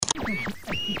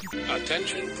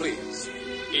Attention, please.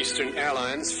 Eastern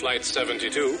Airlines Flight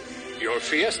 72, your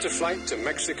Fiesta flight to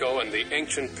Mexico and the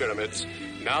ancient pyramids,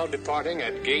 now departing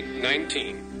at Gate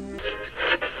 19.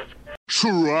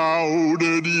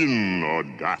 Shrouded in a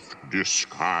daft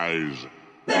disguise,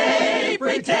 they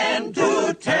pretend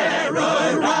to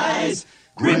terrorize.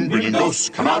 Grim ghosts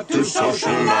come out to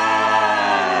socialize.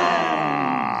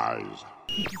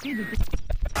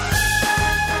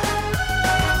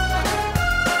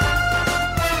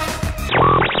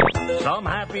 Some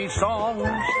happy songs,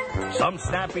 some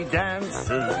snappy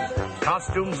dances,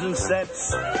 costumes and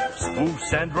sets,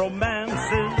 spoofs and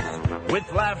romances, with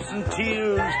laughs and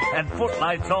tears and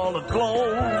footlights all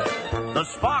aglow. The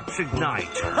sparks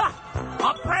ignite. Ha!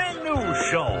 A brand new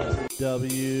show.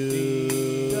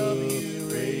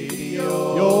 WDW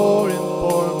Radio, your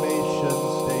information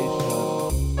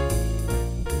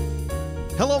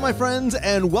station. Hello, my friends,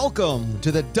 and welcome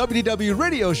to the WDW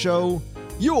Radio Show,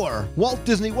 your Walt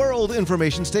Disney World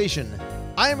information station.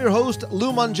 I am your host,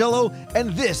 Lou Mangello,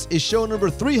 and this is show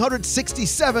number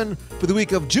 367 for the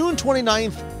week of June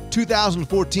 29th,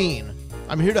 2014.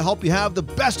 I'm here to help you have the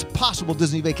best possible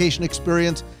Disney vacation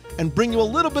experience and bring you a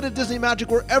little bit of Disney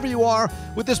magic wherever you are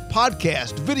with this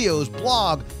podcast, videos,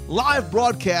 blog, live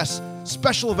broadcasts,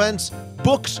 special events,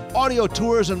 books, audio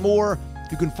tours, and more.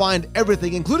 You can find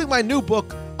everything, including my new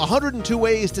book, 102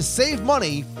 Ways to Save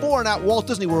Money for and at Walt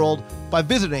Disney World, by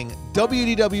visiting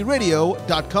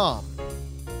WDWRadio.com.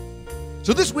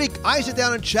 So this week, I sit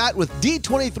down and chat with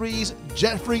D23's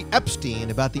Jeffrey Epstein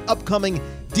about the upcoming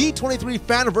D23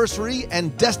 Fanniversay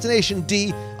and Destination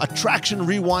D Attraction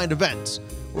Rewind events.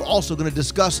 We're also going to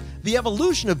discuss the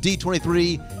evolution of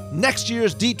D23, next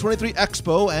year's D23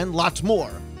 Expo, and lots more.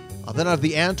 I'll then have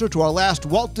the answer to our last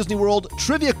Walt Disney World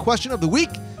trivia question of the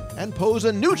week and pose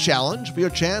a new challenge for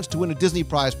your chance to win a Disney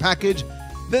Prize package.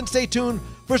 Then stay tuned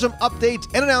for some updates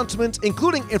and announcements,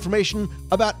 including information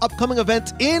about upcoming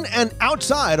events in and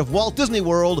outside of Walt Disney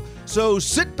World. So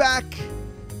sit back,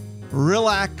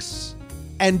 relax,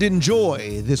 and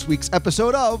enjoy this week's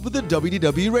episode of the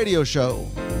WDW Radio Show.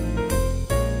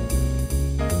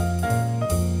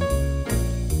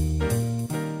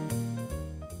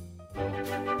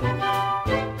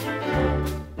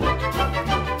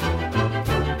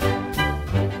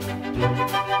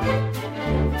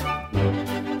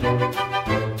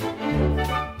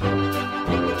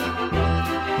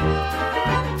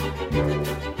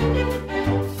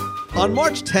 On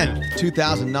March 10th,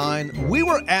 2009, we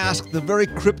were asked the very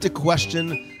cryptic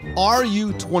question, are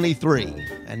you 23?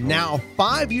 And now,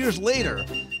 5 years later,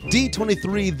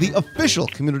 D23, the official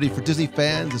community for Disney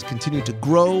fans, has continued to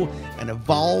grow and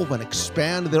evolve and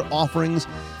expand their offerings.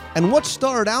 And what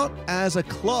started out as a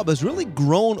club has really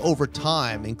grown over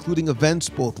time, including events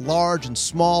both large and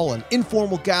small and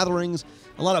informal gatherings,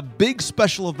 a lot of big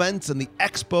special events and the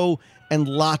Expo, and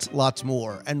lots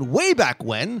more. And way back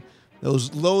when,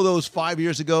 those 5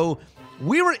 years ago,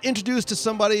 we were introduced to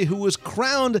somebody who was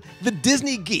crowned the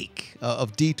Disney Geek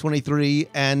of D23,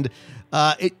 and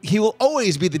he will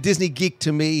always be the Disney Geek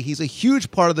to me. He's a huge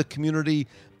part of the community,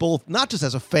 both not just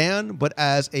as a fan, but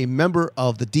as a member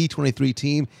of the D23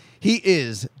 team. He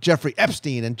is Jeffrey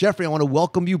Epstein, and Jeffrey, I want to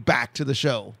welcome you back to the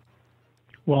show.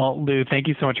 Well, Lou, thank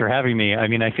you so much for having me. I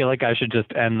mean, I feel like I should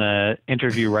just end the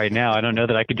interview right now. I don't know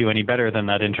that I could do any better than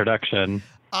that introduction.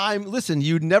 Listen,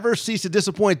 you never cease to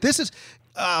disappoint. This is,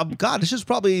 this is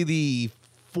probably the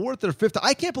fourth or fifth.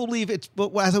 I can't believe it's,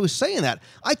 but as I was saying that,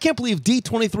 I can't believe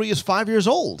D23 is 5 years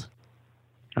old.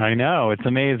 I know, it's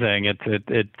amazing.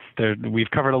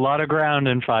 We've covered a lot of ground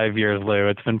in 5 years, Lou.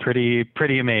 It's been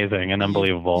pretty amazing and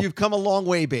unbelievable. You've come a long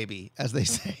way, baby, as they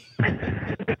say.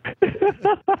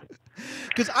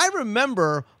 Because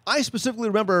I specifically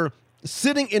remember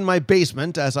sitting in my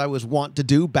basement, as I was wont to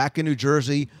do back in New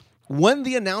Jersey, when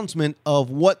the announcement of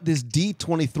what this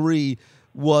D23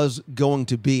 was going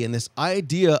to be, and this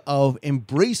idea of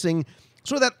embracing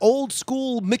sort of that old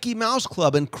school Mickey Mouse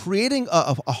Club and creating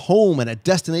a home and a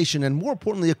destination, and more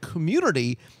importantly, a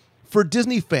community for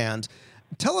Disney fans.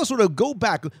 Tell us, sort of go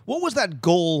back, what was that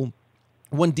goal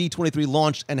when D23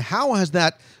 launched, and how has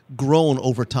that grown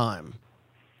over time?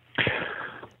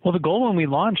 Well, the goal when we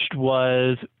launched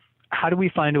was, how do we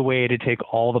find a way to take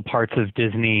all the parts of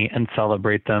Disney and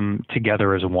celebrate them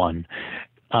together as one?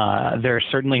 There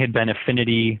certainly had been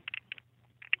affinity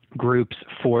groups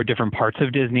for different parts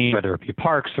of Disney, whether it be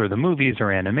parks or the movies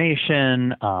or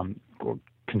animation, or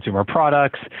consumer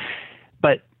products.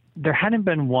 But there hadn't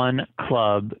been one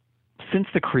club since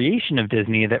the creation of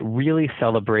Disney that really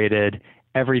celebrated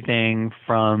everything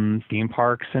from theme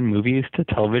parks and movies to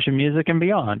television, music, and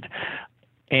beyond.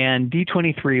 And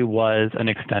D23 was an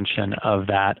extension of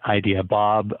that idea.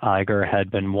 Bob Iger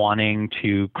had been wanting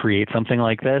to create something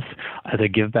like this as a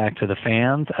give back to the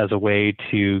fans, as a way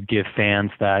to give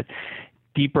fans that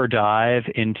deeper dive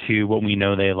into what we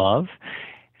know they love.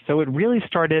 So it really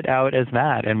started out as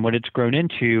that, and what it's grown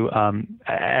into,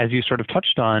 as you sort of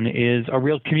touched on, is a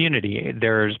real community.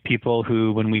 There's people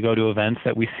who, when we go to events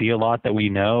that we see a lot, that we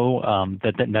know,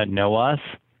 that know us,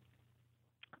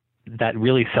 that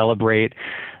really celebrate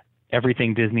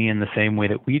everything Disney in the same way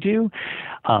that we do.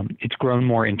 It's grown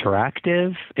more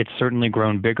interactive. It's certainly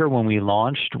grown bigger. When we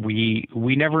launched, we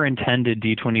never intended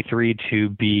D23 to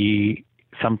be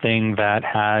something that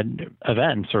had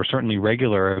events, or certainly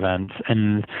regular events.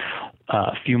 And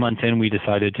a few months in, we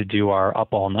decided to do our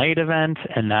Up All Night event,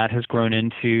 and that has grown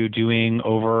into doing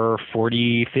over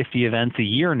 40, 50 events a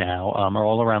year now, or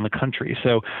all around the country.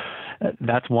 So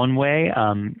that's one way.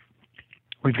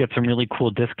 We've got some really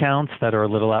cool discounts that are a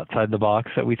little outside the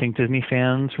box that we think Disney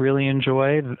fans really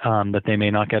enjoy, that they may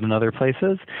not get in other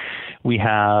places. We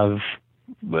have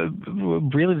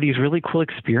really these really cool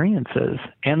experiences,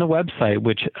 and the website,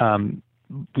 which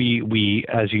we,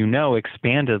 as you know,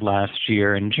 expanded last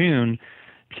year in June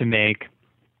to make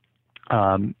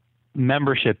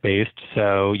membership based.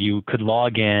 So you could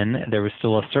log in. There was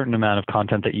still a certain amount of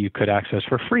content that you could access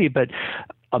for free, but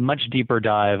a much deeper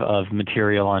dive of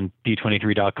material on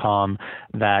D23.com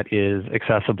that is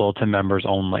accessible to members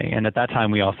only. And at that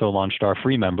time, we also launched our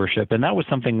free membership. And that was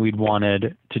something we'd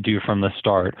wanted to do from the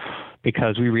start,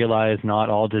 because we realized not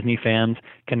all Disney fans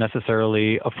can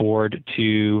necessarily afford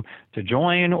to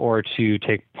join or to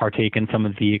partake in some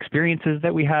of the experiences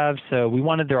that we have. So we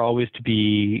wanted there always to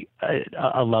be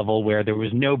a level where there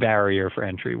was no barrier for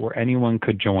entry, where anyone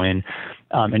could join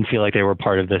and feel like they were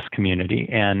part of this community.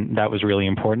 And that was really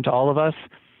important to all of us.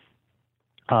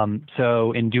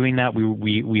 So in doing that,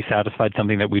 we satisfied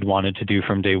something that we'd wanted to do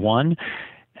from day one.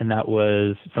 And that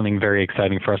was something very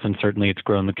exciting for us. And certainly it's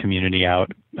grown the community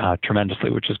out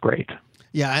tremendously, which is great.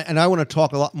 Yeah, and I want to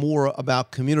talk a lot more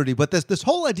about community. But this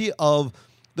whole idea of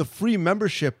the free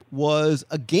membership was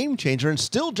a game changer, and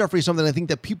still, Jeffrey, something I think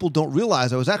that people don't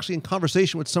realize. I was actually in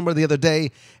conversation with somebody the other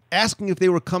day asking if they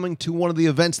were coming to one of the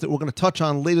events that we're going to touch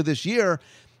on later this year.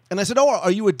 And I said, "Oh,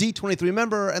 are you a D23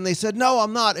 member?" And they said, "No,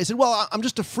 I'm not." I said, "Well, I'm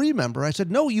just a free member." I said,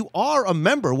 "No, you are a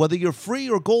member, whether you're free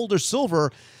or gold or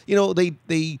silver." You know,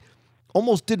 they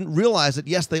almost didn't realize that,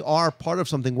 yes, they are part of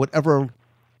something, whatever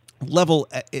level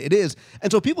it is.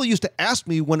 And so people used to ask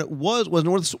me when it was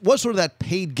sort of that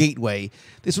paid gateway,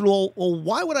 they said, well,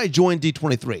 why would I join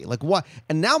D23? Like, why?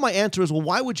 And now my answer is, well,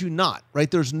 why would you not, right?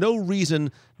 There's no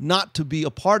reason not to be a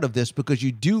part of this, because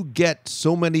you do get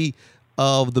so many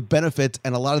of the benefits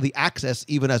and a lot of the access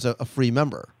even as a free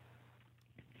member.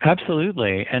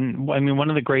 Absolutely. And I mean, one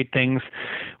of the great things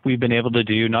we've been able to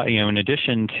do, in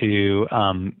addition to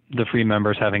the free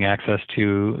members having access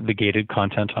to the gated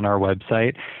content on our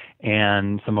website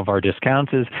and some of our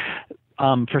discounts, is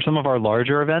for some of our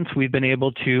larger events, we've been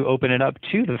able to open it up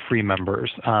to the free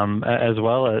members as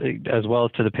well as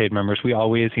to the paid members. We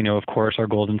always, of course, our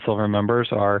gold and silver members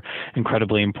are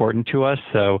incredibly important to us,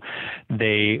 so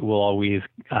they will always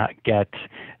get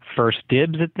first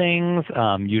dibs at things.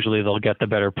 Usually they'll get the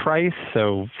better price.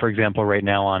 So, for example, right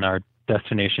now on our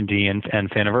Destination D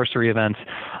and Fanniversary events,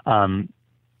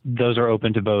 those are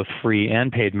open to both free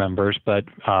and paid members, but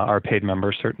our paid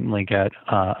members certainly get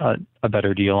a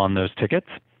better deal on those tickets.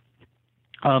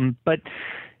 But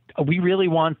we really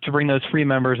want to bring those free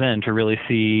members in to really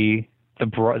see the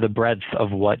breadth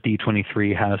of what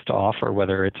D23 has to offer,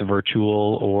 whether it's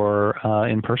virtual or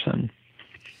in person.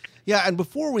 Yeah, and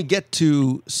before we get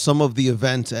to some of the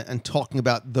events and talking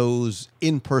about those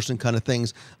in-person kind of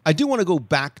things, I do want to go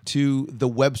back to the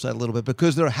website a little bit,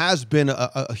 because there has been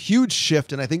a huge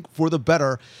shift, and I think for the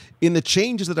better, in the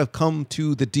changes that have come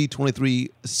to the D23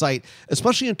 site,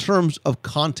 especially in terms of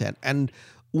content. And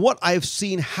what I've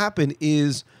seen happen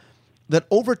is that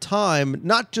over time,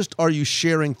 not just are you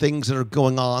sharing things that are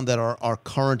going on that are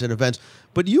current in events,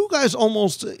 but you guys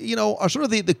almost, are sort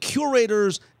of the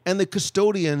curators and the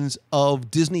custodians of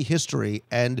Disney history,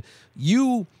 and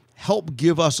you help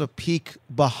give us a peek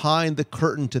behind the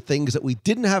curtain to things that we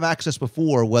didn't have access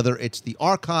before, whether it's the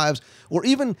archives or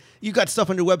even you got stuff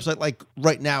on your website, like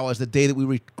right now as the day that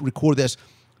we record this,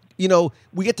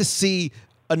 we get to see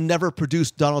a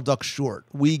never-produced Donald Duck short.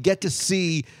 We get to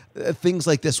see things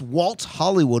like this Walt's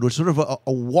Hollywood, which is sort of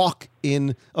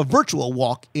a virtual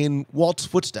walk in Walt's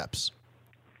footsteps.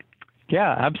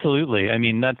 Yeah, absolutely. I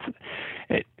mean,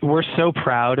 we're so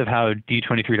proud of how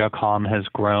D23.com has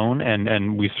grown,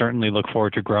 and we certainly look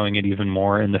forward to growing it even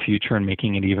more in the future and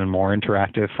making it even more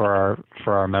interactive for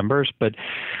our members. But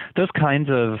those kinds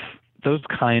of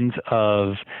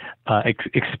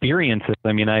experiences.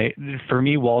 I mean, for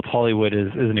me, Walt Hollywood is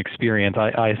an experience.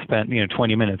 I spent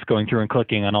 20 minutes going through and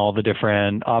clicking on all the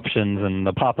different options and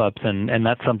the pop-ups, and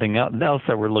that's something else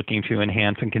that we're looking to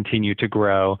enhance and continue to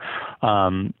grow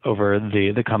over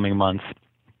the coming months.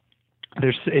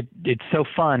 It's so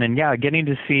fun, and getting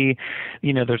to see,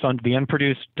 there's on the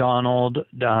unproduced Donald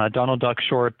Duck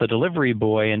short, The Delivery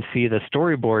Boy, and see the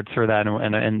storyboards for that,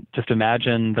 and just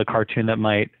imagine the cartoon that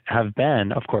might have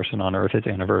been, of course, in honor of his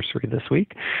anniversary this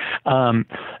week.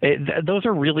 Those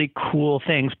are really cool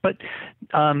things. But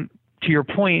to your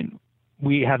point,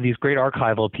 we have these great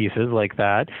archival pieces like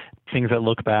that, things that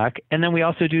look back, and then we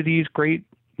also do these great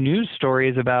news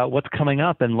stories about what's coming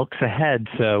up and looks ahead.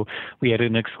 So we had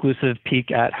an exclusive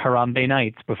peek at Harambe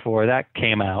Nights before that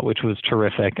came out, which was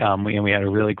terrific. We had a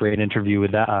really great interview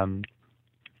with that,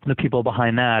 the people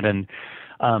behind that. And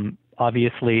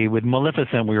obviously with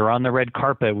Maleficent, we were on the red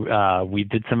carpet. We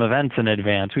did some events in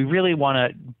advance. We really want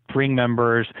to bring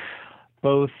members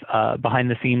both behind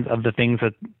the scenes of the things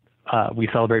that we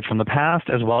celebrate from the past,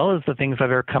 as well as the things that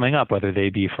are coming up, whether they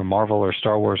be from Marvel or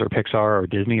Star Wars or Pixar or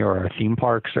Disney or our theme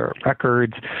parks or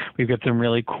records. We've got some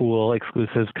really cool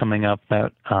exclusives coming up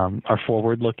that are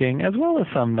forward-looking, as well as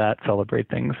some that celebrate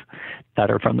things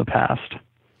that are from the past.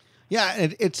 Yeah,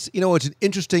 it's it's an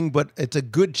interesting, but it's a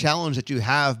good challenge that you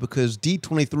have, because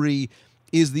D23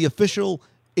 is the official.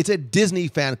 It's a Disney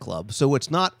fan club, so it's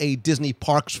not a Disney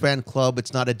Parks fan club.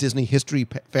 It's not a Disney History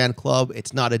fan club.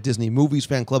 It's not a Disney Movies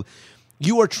fan club.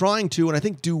 You are trying to, and I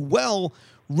think do well,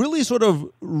 really sort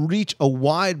of reach a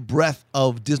wide breadth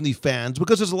of Disney fans,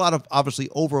 because there's a lot of, obviously,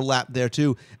 overlap there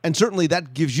too. And certainly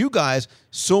that gives you guys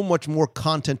so much more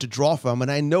content to draw from. And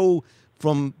I know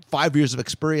from 5 years of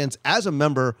experience as a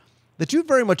member that you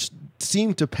very much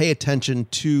seem to pay attention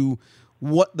to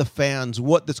what the fans,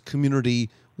 what this community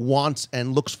wants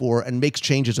and looks for, and makes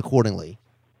changes accordingly.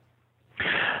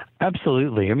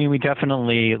 Absolutely. I mean, we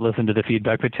definitely listen to the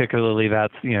feedback, particularly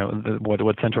that's,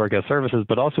 what's sent to our guest services,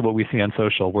 but also what we see on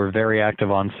social. We're very active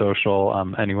on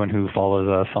social. Anyone who follows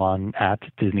us on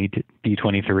 @Disney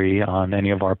D23 on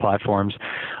any of our platforms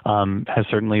has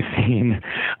certainly seen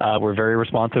we're very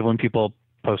responsive when people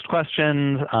post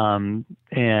questions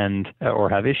or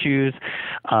have issues.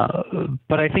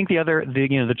 But I think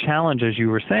the challenge, as you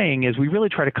were saying, is we really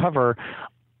try to cover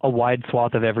a wide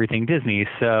swath of everything Disney.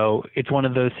 So it's one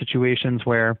of those situations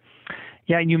where,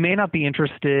 you may not be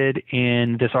interested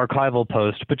in this archival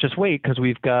post, but just wait, because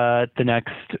we've got the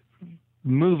next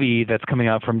movie that's coming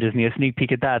out from Disney, a sneak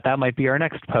peek at that. That might be our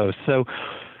next post. So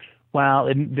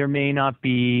while there may not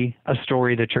be a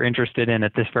story that you're interested in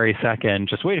at this very second,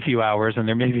 just wait a few hours and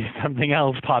there may be something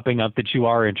else popping up that you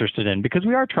are interested in, because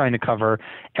we are trying to cover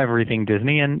everything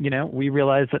Disney. And, we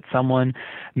realize that someone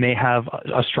may have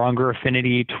a stronger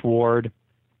affinity toward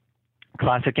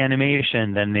classic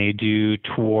animation than they do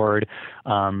toward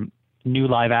new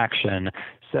live action.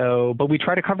 So, but we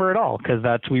try to cover it all, because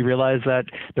we realize that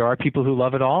there are people who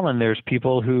love it all, and there's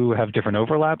people who have different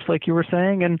overlaps, like you were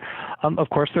saying, and of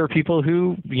course there are people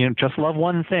who just love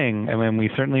one thing. I mean, we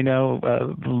certainly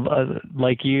know,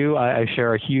 like you, I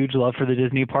share a huge love for the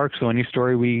Disney parks. So any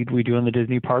story we do in the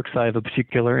Disney parks, I have a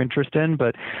particular interest in.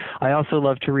 But I also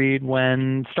love to read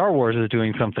when Star Wars is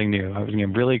doing something new. I was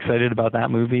really excited about that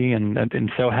movie,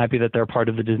 and so happy that they're part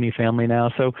of the Disney family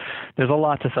now. So there's a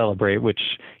lot to celebrate, which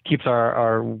keeps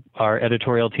our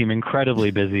editorial team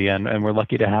incredibly busy, and we're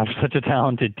lucky to have such a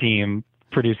talented team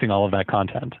producing all of that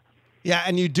content. Yeah,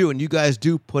 and you do, and you guys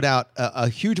do put out a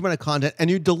huge amount of content,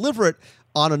 and you deliver it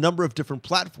on a number of different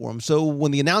platforms. So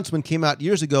when the announcement came out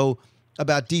years ago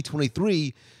about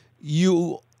D23,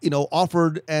 you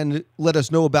offered and let us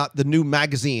know about the new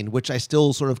magazine, which I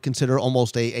still sort of consider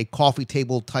almost a coffee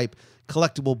table type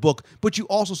collectible book. But you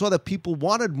also saw that people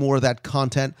wanted more of that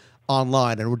content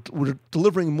online, and we're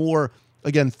delivering more,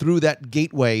 again, through that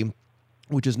gateway,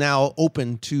 which is now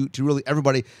open to really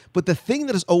everybody. But the thing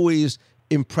that has always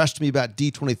impressed me about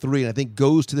D23, and I think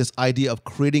goes to this idea of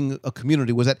creating a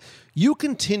community, was that you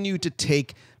continue to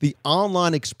take the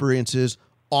online experiences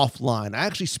offline. I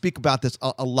actually speak about this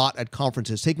a lot at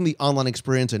conferences, taking the online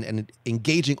experience and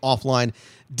engaging offline.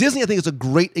 Disney, I think, is a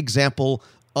great example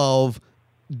of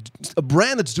a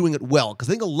brand that's doing it well, because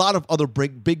I think a lot of other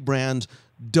big brands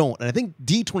don't. And I think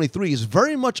D23 is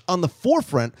very much on the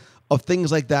forefront of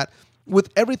things like that, with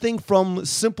everything from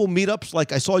simple meetups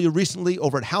like I saw you recently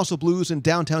over at House of Blues in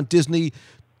downtown Disney,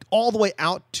 all the way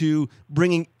out to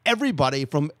bringing everybody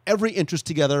from every interest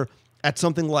together at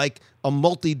something like a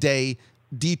multi-day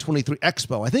D23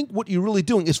 Expo. I think what you're really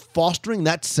doing is fostering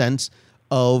that sense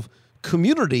of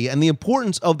community and the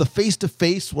importance of the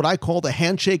face-to-face, what I call the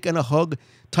handshake and a hug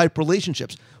type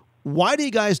relationships. Why do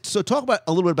you guys, so talk about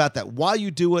a little bit about that, why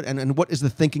you do it and what is the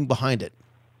thinking behind it?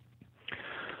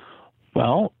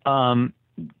 Well,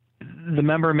 the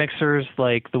member mixers,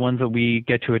 like the ones that we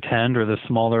get to attend, or the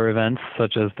smaller events,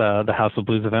 such as the House of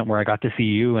Blues event, where I got to see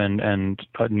you and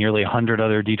nearly 100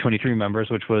 other D23 members,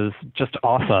 which was just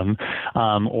awesome.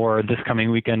 Or this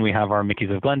coming weekend, we have our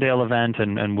Mickey's of Glendale event,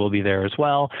 and we'll be there as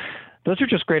well. Those are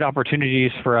just great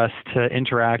opportunities for us to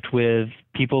interact with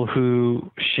people who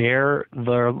share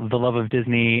the love of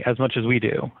Disney as much as we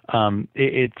do.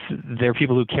 They're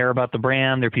people who care about the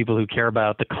brand. They're people who care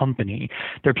about the company.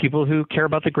 They're people who care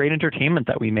about the great entertainment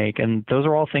that we make. And those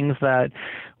are all things that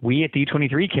we at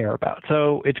D23 care about.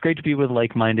 So it's great to be with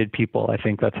like-minded people. I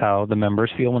think that's how the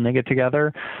members feel when they get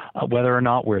together, whether or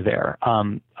not we're there.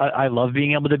 I love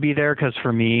being able to be there because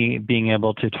for me, being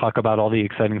able to talk about all the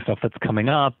exciting stuff that's coming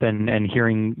up and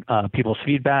hearing people's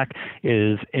feedback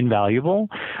is invaluable.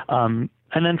 And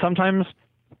then sometimes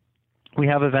we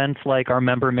have events like our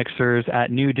member mixers at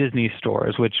new Disney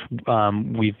stores, which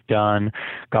we've done,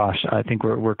 I think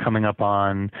we're coming up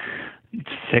on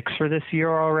 6 for this year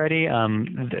already.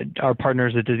 Our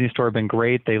partners at Disney Store have been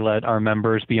great. They let our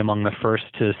members be among the first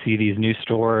to see these new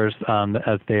stores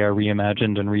as they are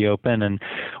reimagined and reopen. And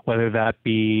whether that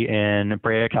be in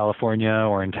Brea, California,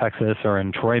 or in Texas, or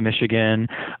in Troy, Michigan,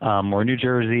 or New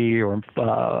Jersey, or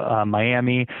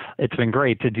Miami, it's been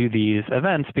great to do these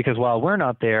events because while we're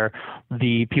not there,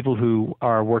 the people who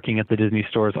are working at the Disney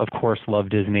stores, of course, love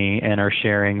Disney and are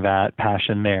sharing that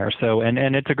passion there. So, and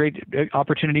it's a great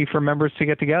opportunity for members to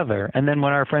get together. And then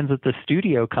when our friends at the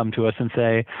studio come to us and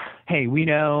say, hey, we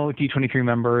know D23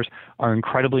 members are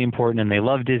incredibly important and they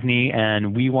love Disney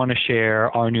and we want to share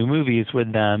our new movies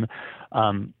with them,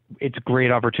 it's a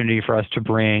great opportunity for us to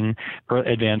bring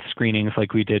advanced screenings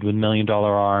like we did with $1 Million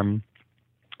Arm,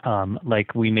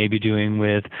 like we may be doing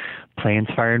with Planes,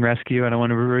 Fire and Rescue. I don't want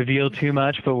to reveal too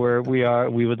much, but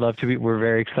we would love to be, we're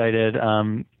very excited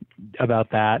about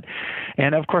that.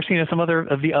 And of course, some of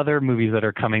the other movies that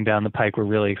are coming down the pike, we're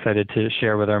really excited to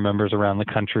share with our members around the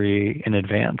country in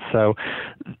advance. So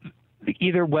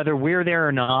either whether we're there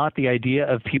or not, the idea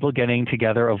of people getting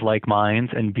together of like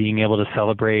minds and being able to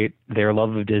celebrate their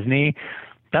love of Disney,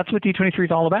 that's what D23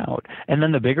 is all about. And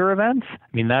then the bigger events,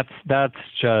 that's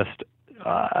just,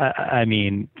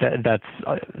 that's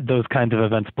those kinds of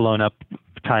events blown up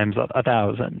times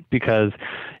 1,000 because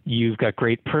you've got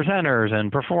great presenters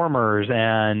and performers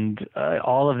and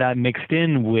all of that mixed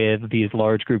in with these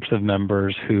large groups of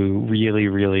members who really,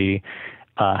 really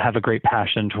have a great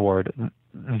passion toward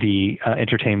the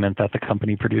entertainment that the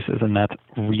company produces. And that's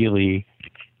really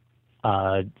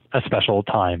a special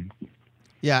time.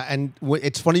 Yeah, and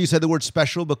it's funny you said the word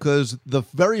special because the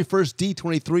very first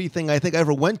D23 thing I think I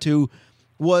ever went to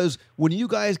was when you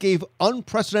guys gave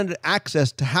unprecedented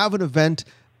access to have an event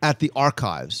at the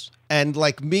archives. And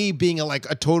like me being a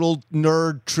total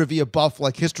nerd trivia buff,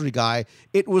 like history guy,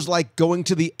 it was like going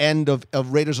to the end of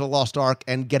Raiders of the Lost Ark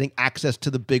and getting access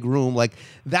to the big room. Like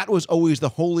that was always the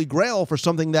holy grail for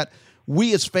something that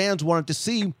we as fans wanted to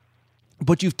see.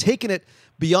 But you've taken it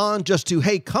beyond just to,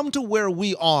 hey, come to where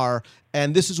we are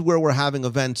and this is where we're having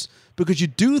events, because you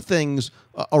do things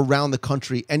around the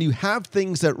country and you have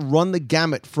things that run the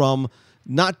gamut from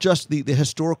not just the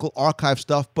historical archive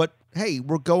stuff, but hey,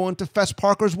 we're going to Fess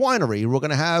Parker's Winery. We're going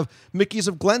to have Mickey's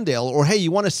of Glendale. Or hey,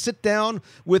 you want to sit down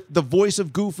with the voice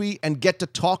of Goofy and get to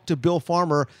talk to Bill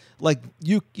Farmer. Like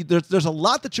there's a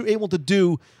lot that you're able to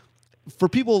do for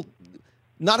people,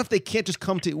 not if they can't just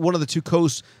come to one of the two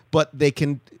coasts, but they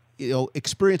can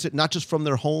experience it not just from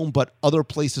their home, but other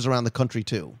places around the country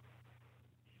too.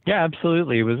 Yeah,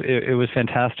 absolutely. It was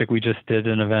fantastic. We just did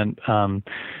an event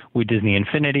with Disney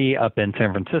Infinity up in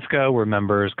San Francisco where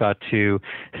members got to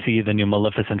see the new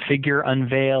Maleficent figure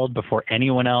unveiled before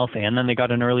anyone else, and then they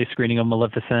got an early screening of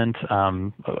Maleficent.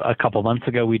 A couple months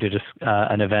ago, we did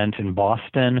an event in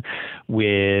Boston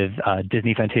with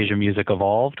Disney Fantasia Music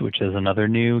Evolved, which is another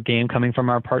new game coming from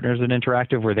our partners at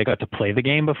Interactive, where they got to play the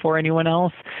game before anyone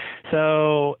else.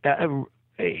 So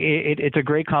it's a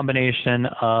great combination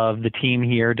of the team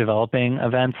here developing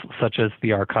events such as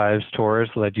the archives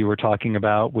tours that you were talking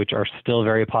about, which are still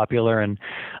very popular, and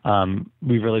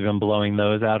we've really been blowing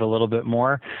those out a little bit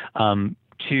more,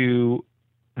 to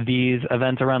these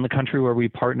events around the country where we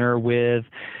partner with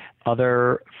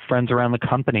other friends around the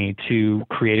company to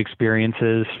create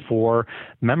experiences for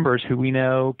members who we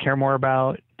know care more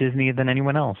about Disney than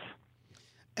anyone else.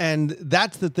 And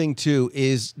that's the thing, too,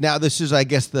 is now this is, I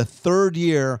guess, the third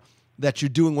year that you're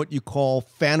doing what you call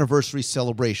Fanniversary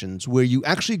celebrations, where you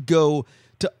actually go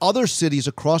to other cities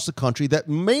across the country that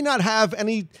may not have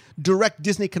any direct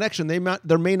Disney connection.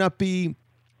 There may not be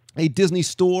a Disney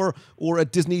store or a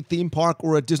Disney theme park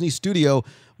or a Disney studio,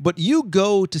 but you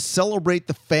go to celebrate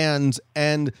the fans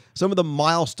and some of the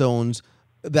milestones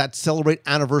that celebrate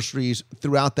anniversaries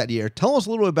throughout that year. Tell us a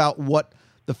little bit about what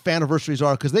the Fanniversaries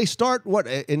are, because they start,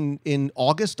 in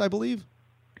August, I believe?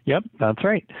 Yep, that's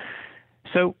right.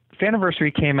 So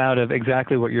Fanniversary came out of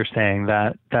exactly what you're saying,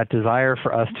 that desire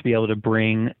for us to be able to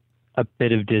bring a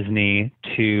bit of Disney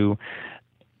to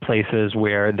places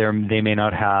where they may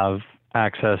not have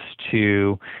access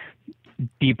to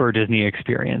deeper Disney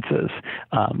experiences.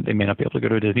 They may not be able to go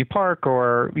to a Disney park,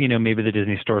 or, maybe the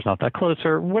Disney store is not that close,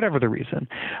 or whatever the reason.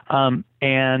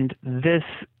 And this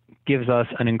gives us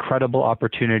an incredible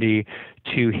opportunity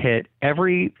to hit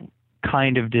every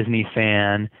kind of Disney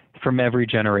fan from every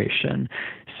generation.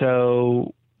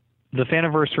 So the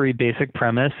Fanniversary basic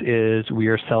premise is we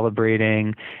are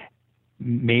celebrating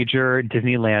major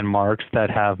Disney landmarks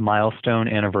that have milestone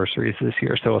anniversaries this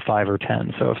year, so a 5 or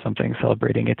 10. So if something's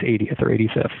celebrating its 80th or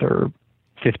 85th or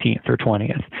 15th or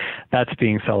 20th, that's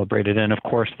being celebrated. And of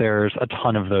course, there's a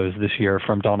ton of those this year,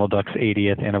 from Donald Duck's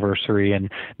 80th anniversary and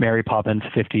Mary Poppins'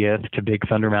 50th to Big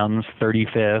Thunder Mountain's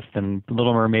 35th and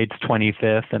Little Mermaid's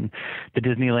 25th and the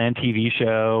Disneyland TV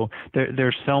show. There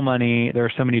are so many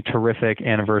terrific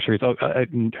anniversaries.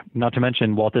 Not to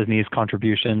mention Walt Disney's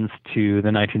contributions to the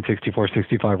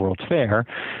 1964-65 World's Fair,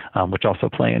 which also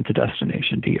play into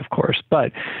Destination D, of course.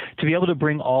 But to be able to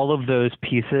bring all of those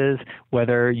pieces,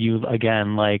 whether you,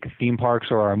 again, like theme parks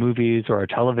or our movies or our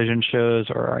television shows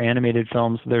or our animated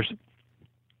films, there's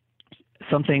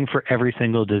something for every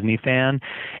single Disney fan,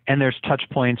 and there's touch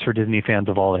points for Disney fans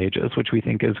of all ages, which we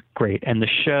think is great. And the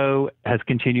show has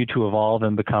continued to evolve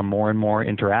and become more and more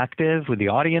interactive with the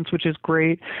audience, which is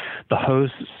great. The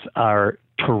hosts are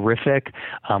terrific.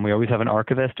 We always have an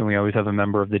archivist, and we always have a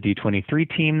member of the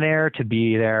D23 team there to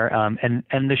be there. And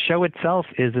the show itself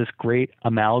is this great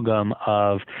amalgam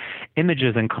of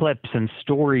images and clips and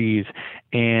stories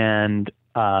and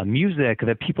music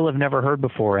that people have never heard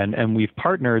before. And we've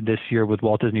partnered this year with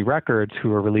Walt Disney Records,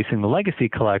 who are releasing the Legacy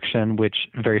Collection, which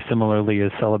very similarly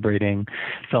is celebrating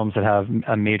films that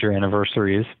have major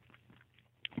anniversaries,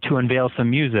 to unveil some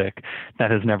music that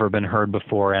has never been heard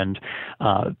before. And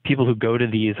people who go to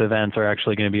these events are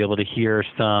actually going to be able to hear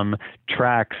some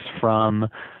tracks from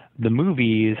the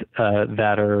movies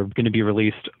that are going to be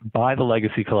released by the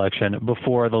Legacy Collection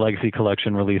before the Legacy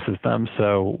Collection releases them.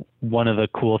 So one of the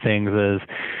cool things is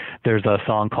there's a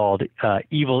song called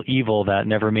Evil Evil that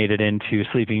never made it into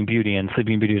Sleeping Beauty, and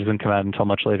Sleeping Beauty doesn't come out until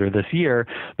much later this year,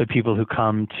 but people who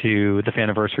come to the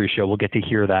Fanniversary show will get to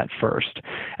hear that first.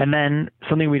 And then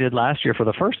something we did last year for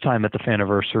the first time at the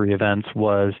Fanniversary events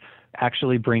was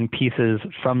actually bring pieces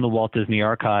from the Walt Disney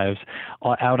Archives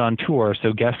out on tour,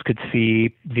 so guests could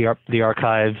see the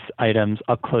archives items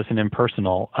up close and in person,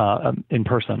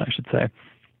 I should say.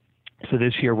 So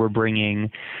this year we're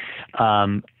bringing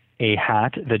a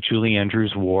hat that Julie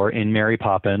Andrews wore in Mary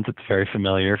Poppins. It's very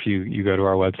familiar. If you go to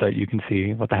our website, you can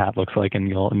see what the hat looks like, and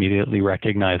you'll immediately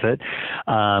recognize it,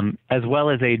 as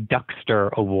well as a Duckster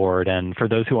Award. And for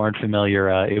those who aren't familiar,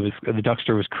 the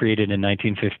Duckster was created in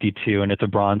 1952, and it's a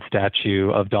bronze statue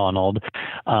of Donald.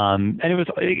 And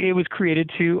it was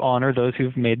created to honor those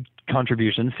who've made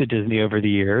contributions to Disney over the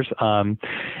years. In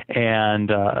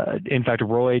fact,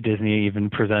 Roy Disney even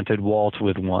presented Walt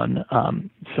with one.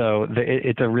 So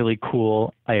it's a really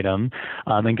cool item.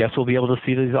 And guests will be able to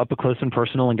see these up close and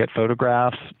personal and get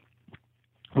photographs,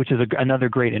 which is another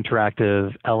great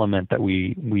interactive element that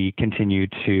we continue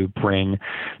to bring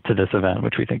to this event,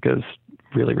 which we think is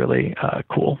really, really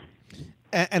cool.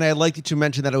 And I like that you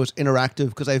mentioned that it was interactive,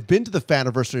 because I've been to the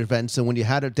Fanniversary events, and when you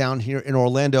had it down here in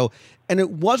Orlando, and it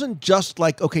wasn't just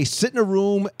like, okay, sit in a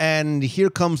room and here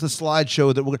comes the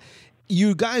slideshow that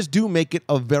you guys do make it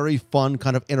a very fun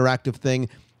kind of interactive thing,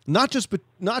 not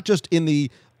just in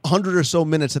the 100 or so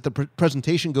minutes that the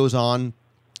presentation goes on,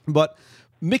 but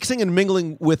mixing and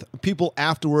mingling with people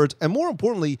afterwards. And more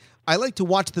importantly, I like to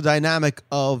watch the dynamic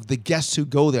of the guests who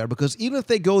go there, because even if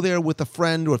they go there with a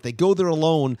friend or if they go there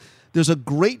alone, there's a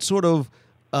great sort of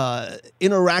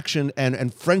interaction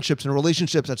and friendships and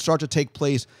relationships that start to take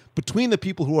place between the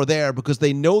people who are there, because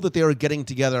they know that they are getting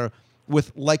together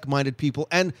with like-minded people.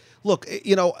 And look,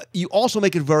 you also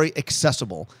make it very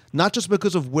accessible, not just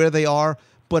because of where they are,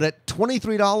 but at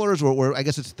 $23 or I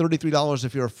guess it's $33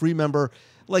 if you're a free member,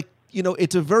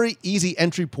 it's a very easy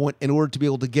entry point in order to be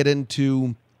able to get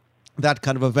into that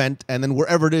kind of event, and then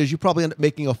wherever it is, you probably end up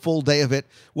making a full day of it,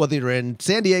 whether you're in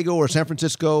San Diego or San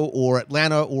Francisco or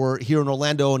Atlanta or here in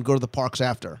Orlando, and go to the parks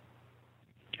after.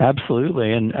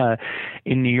 Absolutely. And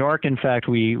in New York, in fact,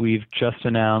 we've just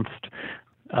announced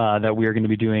that we are going to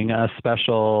be doing a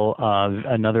special,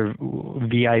 another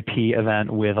VIP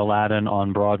event with Aladdin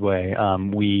on Broadway.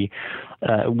 We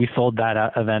sold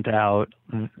that event out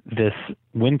this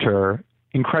winter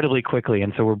incredibly quickly,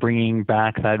 and so we're bringing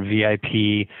back that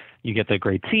VIP. You get the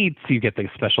great seats, you get the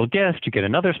special gift, you get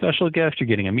another special gift, you're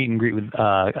getting a meet and greet with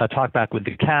a talk back with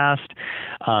the cast.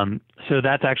 So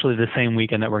that's actually the same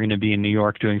weekend that we're going to be in New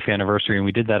York doing Fanniversary, and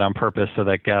we did that on purpose so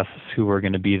that guests who were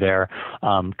going to be there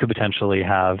could potentially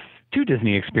have 2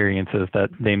 Disney experiences that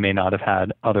they may not have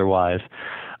had otherwise.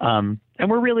 And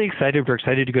we're really excited. We're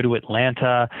excited to go to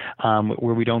Atlanta,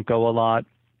 where we don't go a lot.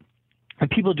 And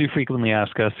people do frequently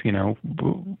ask us,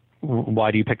 why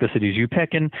do you pick the cities you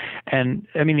pick? And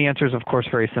I mean, the answer is, of course,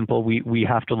 very simple. We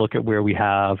have to look at where we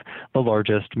have the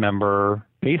largest member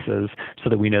bases so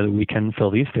that we know that we can fill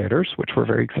these theaters, which we're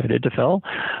very excited to fill.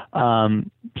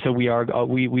 So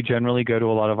we generally go to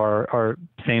a lot of our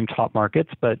same top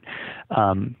markets, but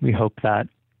we hope that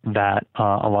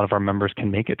a lot of our members can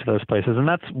make it to those places. And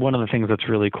that's one of the things that's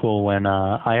really cool. When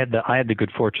I had the good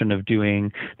fortune of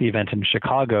doing the event in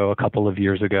Chicago a couple of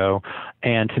years ago,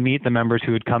 and to meet the members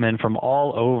who had come in from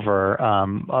all over,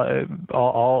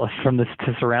 all from the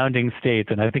surrounding states,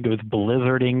 and I think it was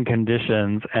blizzarding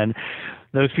conditions, and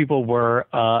those people were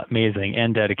amazing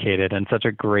and dedicated and such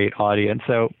a great audience.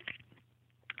 So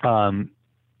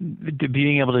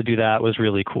being able to do that was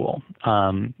really cool.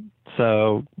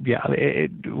 So yeah,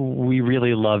 we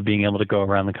really love being able to go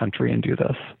around the country and do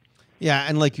this. Yeah,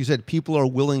 and like you said, people are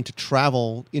willing to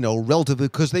travel, relatively,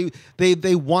 because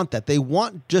they want that. They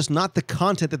want just not the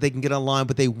content that they can get online,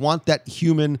 but they want that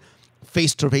human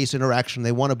face-to-face interaction.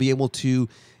 They want to be able to,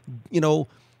 there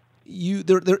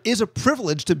is a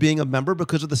privilege to being a member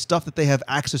because of the stuff that they have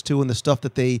access to and the stuff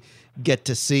that they get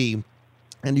to see.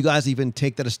 And you guys even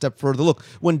take that a step further. Look,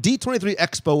 when D23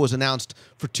 Expo was announced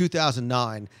for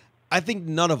 2009, I think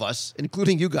none of us,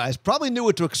 including you guys, probably knew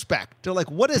what to expect. They're like,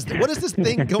 what is this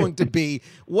thing going to be?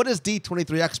 What is D23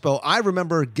 Expo? I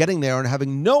remember getting there and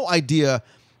having no idea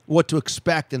what to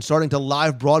expect and starting to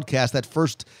live broadcast the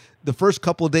first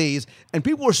couple of days. And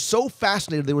people were so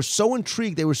fascinated. They were so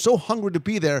intrigued. They were so hungry to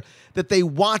be there that they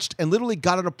watched and literally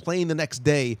got on a plane the next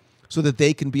day so that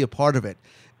they can be a part of it.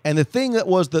 And the thing that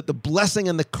was the blessing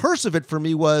and the curse of it for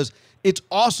me was it's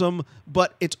awesome,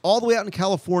 but it's all the way out in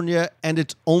California, and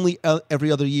it's only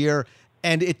every other year,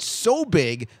 and it's so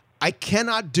big, I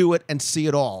cannot do it and see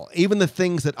it all. Even the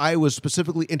things that I was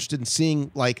specifically interested in seeing,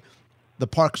 like the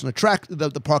parks and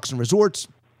the parks and resorts,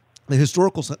 the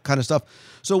historical kind of stuff.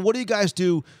 So what do you guys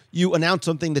do? You announce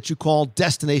something that you call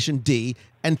Destination D,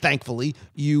 and thankfully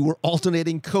you were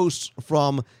alternating coasts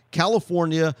from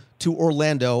California to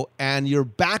Orlando, and you're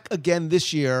back again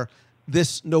this year,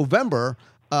 this November,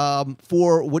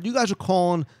 for what you guys are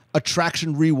calling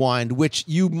Attraction Rewind, which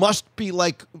you must be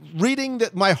like reading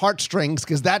my heartstrings,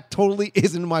 because that totally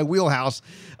is in my wheelhouse.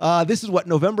 This is what,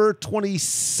 November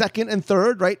 22nd and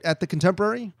 3rd, right, at the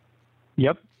Contemporary?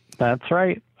 Yep, that's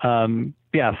right.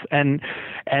 Yes, and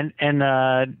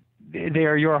they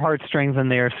are your heartstrings, and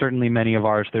they are certainly many of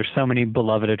ours. There's so many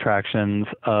beloved attractions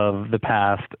of the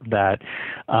past that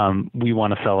we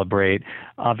want to celebrate.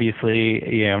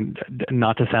 Obviously,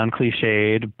 not to sound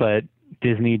cliched, but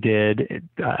Disney did,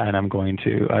 and I'm going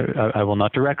to, I will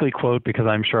not directly quote because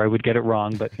I'm sure I would get it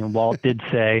wrong, but Walt did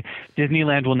say,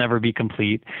 Disneyland will never be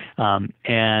complete.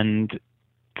 And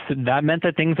so that meant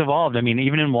that things evolved. I mean,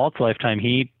 even in Walt's lifetime,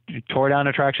 he tore down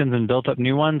attractions and built up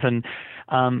new ones. And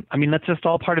that's just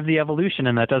all part of the evolution.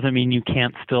 And that doesn't mean you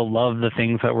can't still love the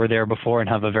things that were there before and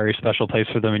have a very special place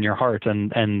for them in your heart.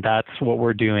 And that's what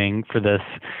we're doing for this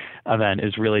event,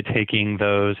 is really taking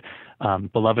those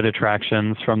beloved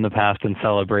attractions from the past and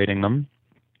celebrating them,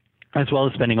 as well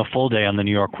as spending a full day on the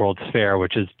New York World's Fair,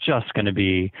 which is just going to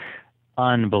be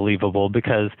unbelievable,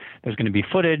 because there's going to be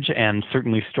footage and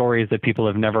certainly stories that people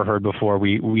have never heard before.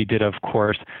 We did, of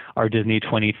course, our Disney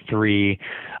 23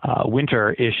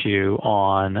 winter issue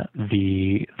on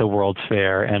the World's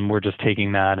Fair, and we're just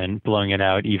taking that and blowing it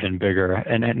out even bigger,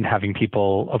 and having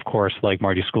people, of course, like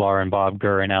Marty Sklar and Bob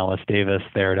Gurr and Alice Davis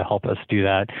there to help us do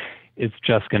that. It's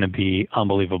just going to be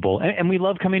unbelievable. And we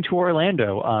love coming to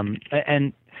Orlando.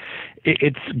 And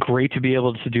it's great to be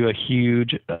able to do a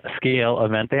huge scale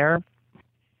event there.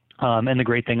 And the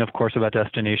great thing, of course, about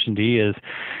Destination D is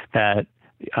that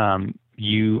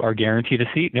you are guaranteed a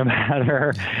seat no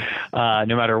matter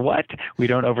what. We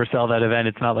don't oversell that event.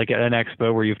 It's not like an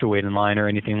expo where you have to wait in line or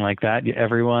anything like that.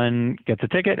 Everyone gets a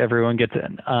ticket. Everyone gets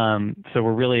in. So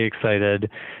we're really excited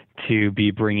to be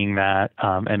bringing that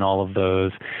and all of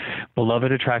those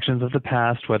beloved attractions of the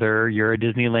past, whether you're a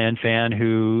Disneyland fan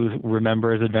who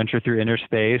remembers Adventure Through Inner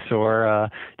Space, or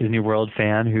a Disney World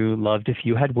fan who loved If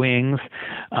You Had Wings,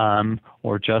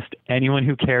 or just anyone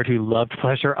who cared who loved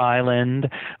Pleasure Island.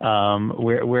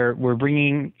 We're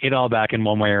bringing it all back in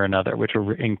one way or another, which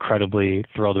we're incredibly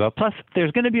thrilled about. Plus,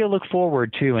 there's going to be a look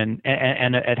forward too, and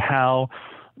at how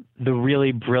the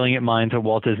really brilliant minds at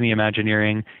Walt Disney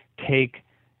Imagineering take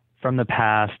from the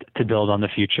past to build on the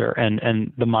future.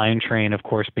 And the Mine Train, of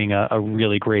course, being a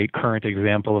really great current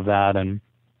example of that. And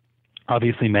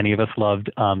obviously many of us loved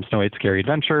Snow White's Scary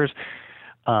Adventures.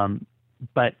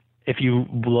 But if you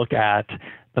look at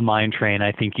the Mine Train,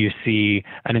 I think you see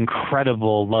an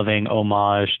incredible loving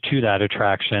homage to that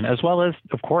attraction, as well as,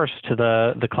 of course, to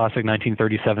the classic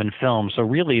 1937 film. So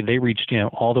really, they reached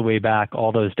all the way back,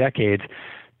 all those decades,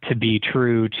 to be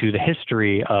true to the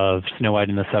history of Snow White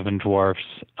and the Seven Dwarfs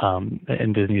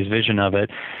and Disney's vision of it,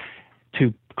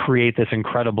 to create this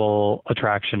incredible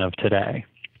attraction of today.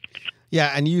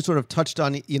 Yeah, and you sort of touched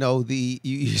on,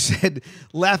 you said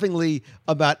laughingly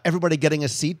about everybody getting a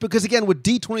seat, because again, with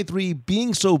D23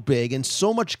 being so big and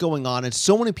so much going on and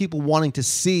so many people wanting to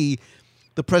see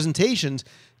the presentations,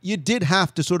 you did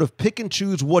have to sort of pick and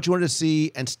choose what you wanted to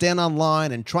see and stand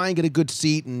online and try and get a good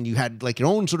seat, and you had like your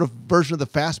own sort of version of the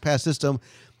Fast Pass system.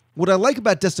 What I like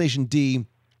about Destination D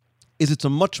is it's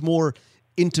a much more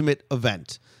intimate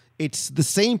event. It's the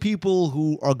same people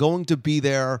who are going to be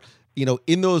there,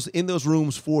 in those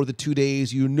rooms for the 2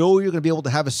 days. You're going to be able to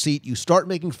have a seat. You start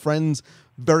making friends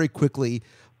very quickly.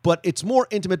 But it's more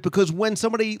intimate because when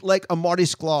somebody like a Marty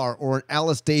Sklar or an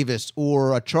Alice Davis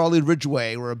or a Charlie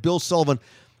Ridgway or a Bill Sullivan,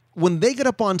 when they get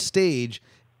up on stage,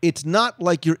 it's not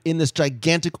like you're in this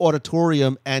gigantic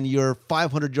auditorium and you're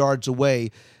 500 yards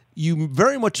away. You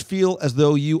very much feel as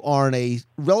though you are in a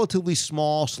relatively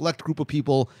small, select group of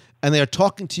people, and they are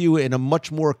talking to you in a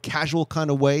much more casual kind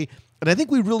of way. And I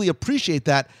think we really appreciate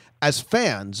that as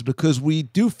fans, because we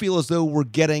do feel as though we're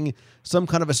getting some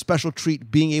kind of a special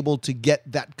treat being able to get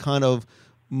that kind of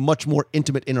much more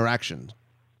intimate interaction.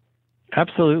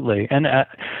 Absolutely. And I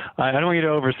don't want you to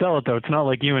oversell it, though. It's not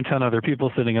like you and 10 other people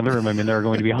sitting in the room. I mean, there are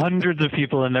going to be hundreds of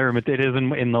people in the room. It is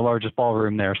in the largest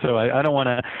ballroom there. So I don't want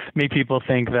to make people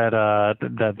think that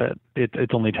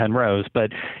it's only 10 rows.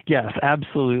 But yes,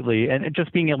 absolutely. And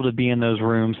just being able to be in those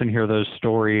rooms and hear those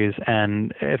stories,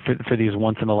 and for these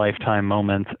once-in-a-lifetime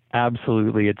moments,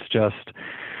 absolutely, it's just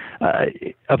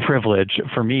a privilege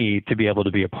for me to be able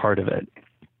to be a part of it.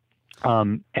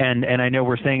 And I know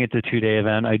we're saying it's a 2-day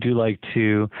event. I do like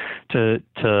to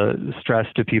stress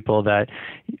to people that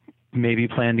maybe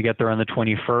plan to get there on the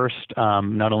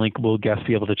 21st. Not only will guests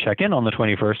be able to check in on the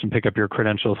 21st and pick up your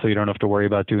credentials so you don't have to worry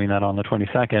about doing that on the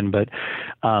 22nd, but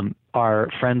our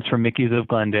friends from Mickey's of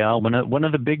Glendale, one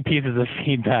of the big pieces of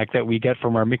feedback that we get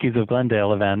from our Mickey's of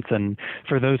Glendale events, and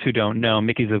for those who don't know,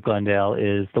 Mickey's of Glendale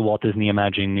is the Walt Disney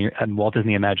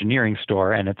Imagineering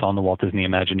store, and it's on the Walt Disney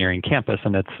Imagineering campus,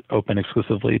 and it's open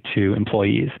exclusively to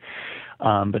employees.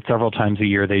 But several times a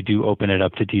year, they do open it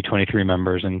up to D23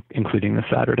 members, including this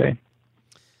Saturday.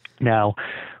 Now,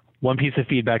 one piece of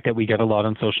feedback that we get a lot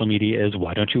on social media is,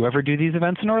 why don't you ever do these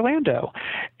events in Orlando?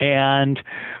 And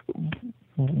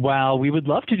while we would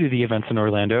love to do the events in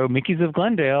Orlando, Mickey's of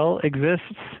Glendale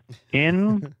exists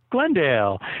in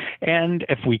Glendale. And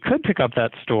if we could pick up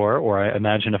that store, or I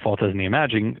imagine if Walt Disney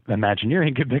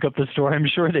Imagineering could pick up the store, I'm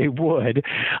sure they would.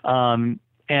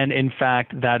 And in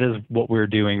fact, that is what we're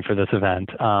doing for this event.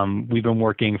 We've been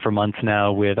working for months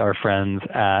now with our friends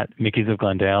at Mickey's of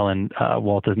Glendale and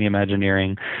Walt Disney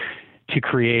Imagineering to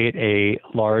create a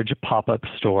large pop-up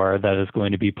store that is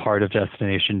going to be part of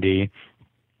Destination D,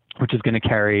 which is going to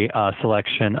carry a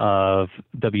selection of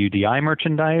WDI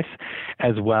merchandise,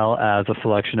 as well as a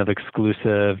selection of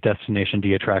exclusive Destination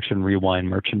D Attraction Rewind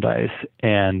merchandise.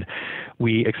 And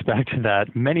we expect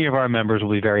that many of our members will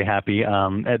be very happy,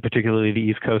 particularly the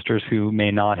East Coasters who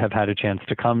may not have had a chance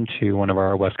to come to one of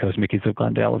our West Coast Mickey's of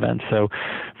Glendale events. So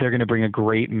they're going to bring a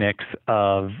great mix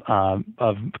of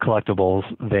collectibles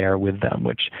there with them,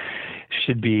 which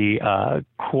should be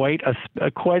quite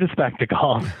a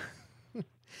spectacle.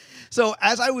 So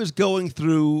as I was going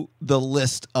through the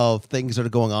list of things that are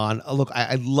going on, look,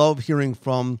 I love hearing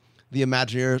from the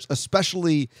Imagineers,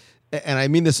 especially, and I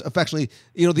mean this affectionately,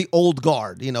 the old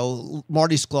guard,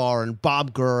 Marty Sklar and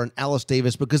Bob Gurr and Alice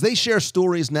Davis, because they share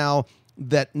stories now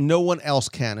that no one else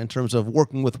can in terms of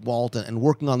working with Walt and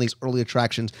working on these early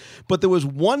attractions. But there was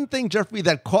one thing, Jeffrey,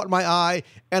 that caught my eye,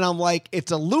 and I'm like,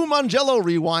 it's a Lou Mongello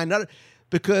rewind.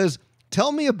 Because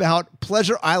tell me about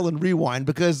Pleasure Island Rewind,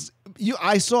 because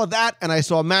I saw that, and I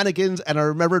saw mannequins, and I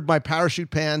remembered my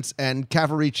parachute pants and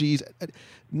Cavaricci's.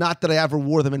 Not that I ever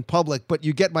wore them in public, but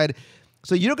you get my...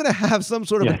 So you're going to have some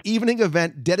sort of an evening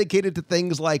event dedicated to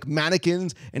things like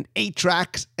mannequins and 8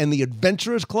 tracks and the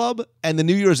Adventurers Club and the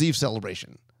New Year's Eve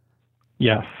celebration.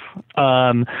 Yes.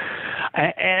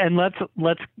 And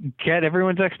let's get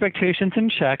everyone's expectations in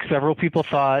check. Several people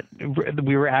thought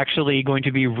we were actually going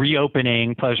to be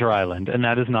reopening Pleasure Island, and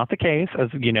that is not the case. As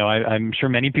you know, I'm sure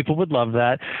many people would love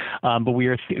that, but we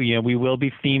will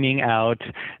be theming out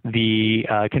the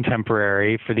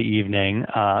contemporary for the evening,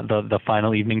 the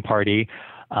final evening party.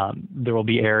 There will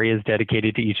be areas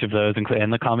dedicated to each of those,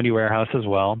 and the Comedy Warehouse as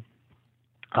well.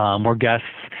 More guests.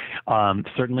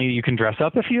 Certainly you can dress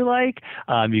up if you like.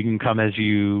 You can come as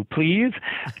you please.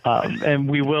 And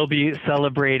we will be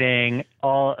celebrating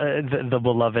all the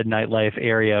beloved nightlife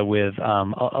area with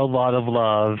a lot of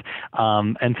love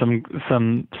and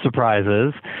some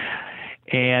surprises.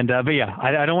 And but yeah,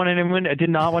 I did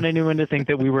not want anyone to think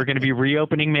that we were going to be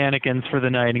reopening mannequins for the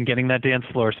night and getting that dance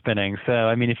floor spinning. So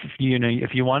I mean,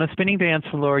 if you want a spinning dance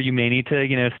floor, you may need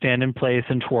to stand in place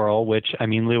and twirl. Which I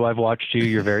mean, Lou, I've watched you;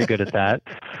 you're very good at that.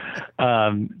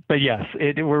 But yes,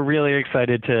 we're really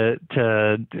excited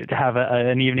to have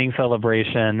an evening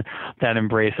celebration that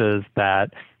embraces that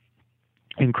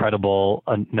incredible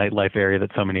nightlife area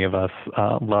that so many of us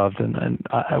loved. And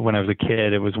when I was a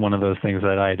kid, it was one of those things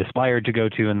that I had aspired to go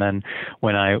to. And then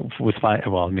when I was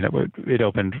it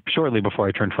opened shortly before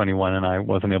I turned 21 and I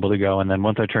wasn't able to go. And then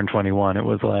once I turned 21, it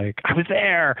was like, I was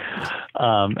there,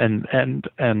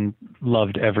 and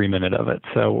loved every minute of it.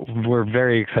 So we're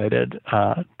very excited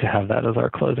to have that as our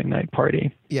closing night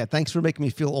party. Yeah, thanks for making me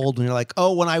feel old when you're like,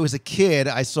 oh, when I was a kid,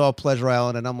 I saw Pleasure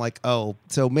Island, and I'm like, oh,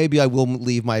 so maybe I will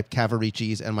leave my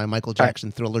Cavaricci's and my Michael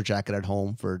Jackson Thriller jacket at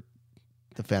home for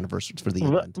the Fanniversary for the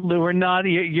event. Lou, we're not.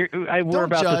 We're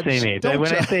about the same age.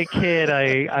 When I say kid,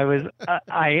 I was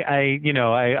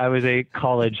a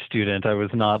college student. I was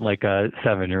not like a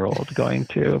 7-year-old going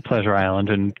to Pleasure Island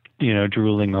and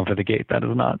drooling over the gate. That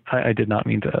is not. I did not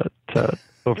mean to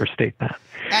overstate that.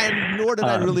 And nor did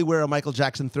I really wear a Michael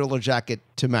Jackson Thriller jacket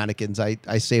to mannequins.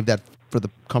 I saved that for the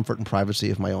comfort and privacy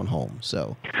of my own home.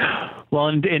 So. Well,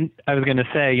 and I was going to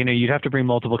say, you'd have to bring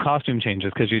multiple costume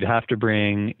changes because you'd have to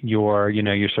bring your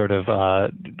sort of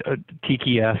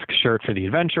tiki-esque shirt for the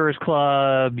Adventurers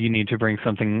Club. You need to bring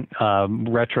something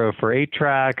retro for 8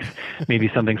 tracks,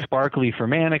 maybe something sparkly for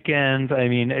mannequins. I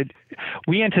mean,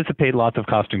 we anticipate lots of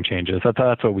costume changes.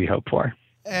 That's what we hope for.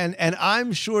 And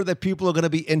I'm sure that people are going to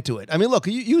be into it. I mean, look,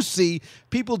 you see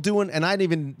people doing, and I didn't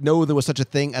even know there was such a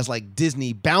thing as like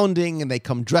Disney bounding, and they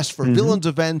come dressed for villains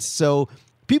events. So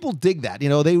people dig that,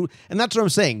 and that's what I'm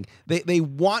saying. They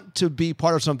want to be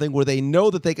part of something where they know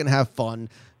that they can have fun.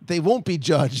 They won't be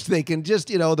judged. They can just,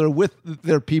 they're with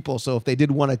their people. So if they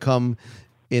did want to come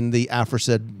in the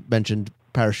aforesaid mentioned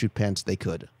parachute pants, they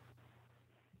could.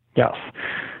 Yes.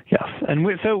 Yes, and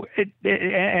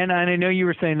and I know you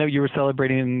were saying that you were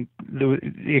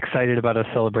excited about us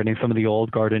celebrating some of the old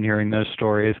guard and hearing those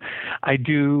stories. I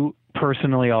do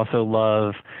personally also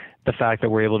love the fact that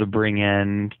we're able to bring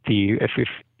in the,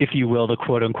 if you will, the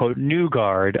quote unquote new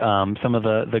guard, some of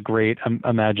the great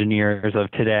Imagineers of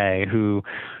today who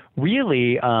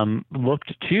really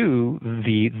looked to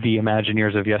the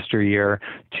Imagineers of yesteryear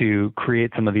to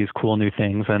create some of these cool new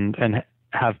things and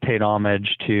have paid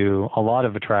homage to a lot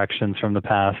of attractions from the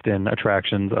past and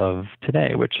attractions of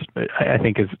today, which I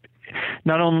think is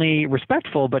not only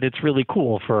respectful, but it's really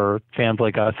cool for fans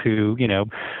like us who,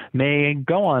 may have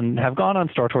gone on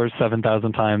Star Tours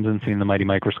 7,000 times and seen the Mighty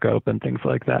Microscope and things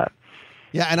like that.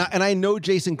 Yeah, and I know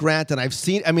Jason Grant, and I've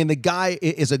seen, the guy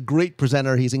is a great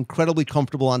presenter. He's incredibly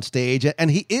comfortable on stage, and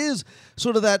he is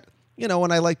sort of that,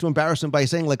 and I like to embarrass him by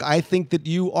saying, like, I think that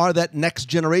you are that next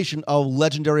generation of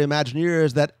legendary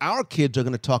Imagineers that our kids are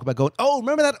going to talk about going, oh,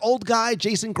 remember that old guy,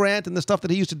 Jason Grant, and the stuff that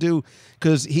he used to do?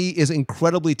 Because he is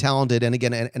incredibly talented and,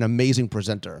 again, an amazing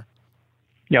presenter.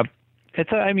 Yep. It's,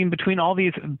 between all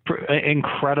these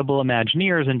incredible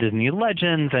Imagineers and Disney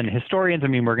legends and historians,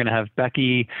 we're going to have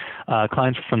Becky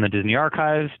Klein from the Disney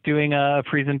Archives doing a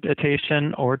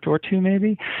presentation or two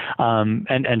maybe,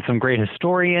 and some great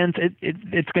historians.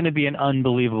 It's going to be an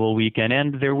unbelievable weekend,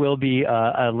 and there will be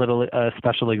a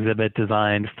special exhibit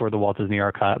designed for the Walt Disney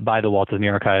by the Walt Disney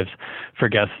Archives for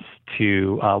guests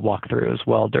to walk through as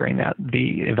well during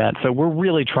the event. So we're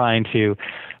really trying to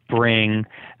bring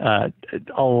a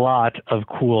lot of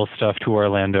cool stuff to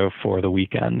Orlando for the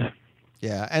weekend.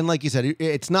 Yeah, and like you said,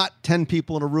 it's not 10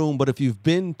 people in a room, but if you've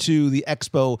been to the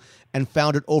expo and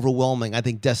found it overwhelming, I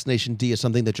think Destination D is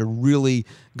something that you're really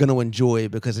going to enjoy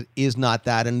because it is not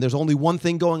that. And there's only one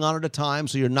thing going on at a time,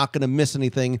 so you're not going to miss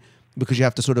anything because you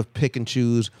have to sort of pick and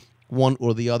choose one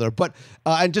or the other. But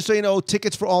and just so you know,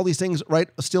 tickets for all these things, right,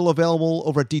 are still available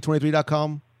over at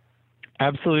D23.com?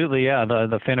 Absolutely, yeah.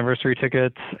 The Fanniversary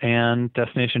tickets and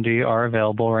Destination D are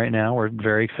available right now. We're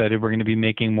very excited. We're going to be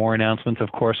making more announcements.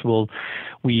 Of course,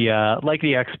 we like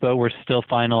the Expo, we're still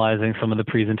finalizing some of the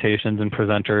presentations and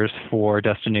presenters for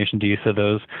Destination D, so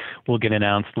those will get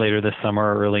announced later this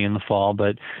summer or early in the fall.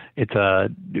 But it's I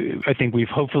think we've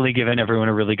hopefully given everyone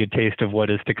a really good taste of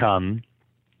what is to come.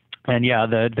 And yeah,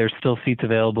 there's still seats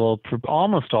available for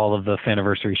almost all of the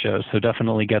Fanniversary shows, so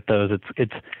definitely get those.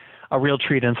 It's a real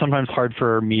treat and sometimes hard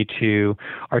for me to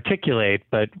articulate,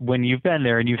 but when you've been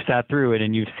there and you've sat through it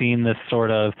and you've seen this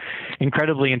sort of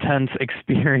incredibly intense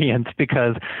experience,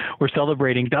 because we're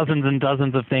celebrating dozens and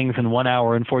dozens of things in 1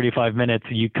 hour and 45 minutes,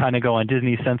 you kind of go on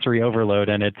Disney sensory overload,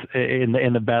 and it's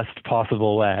in the best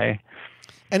possible way.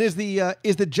 And is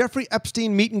the Jeffrey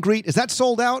Epstein meet and greet, is that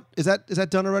sold out? Is that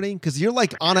done already? Because you're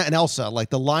like Anna and Elsa, like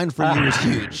the line for you is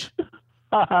huge.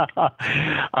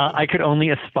 I could only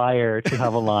aspire to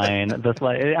have a line that's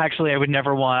like. Actually, I would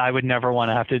never want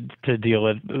to have to deal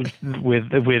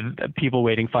with people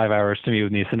waiting 5 hours to meet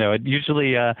with me. So no,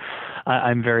 usually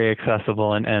I'm very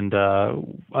accessible, and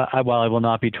while I will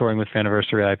not be touring with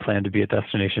Fanniversary, I plan to be at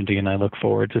Destination D, and I look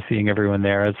forward to seeing everyone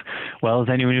there, as well as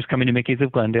anyone who's coming to Mickey's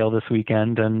of Glendale this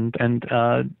weekend. And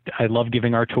I love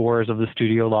giving our tours of the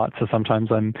studio lot. So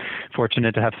sometimes I'm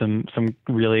fortunate to have some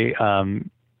really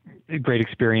great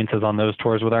experiences on those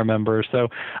tours with our members. So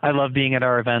I love being at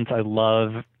our events. I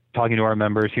love talking to our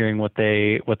members, hearing what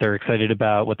they're excited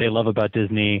about, what they love about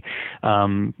Disney,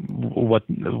 what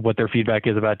their feedback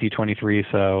is about D23.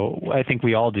 So I think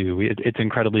we all do. It's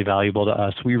incredibly valuable to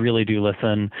us. We really do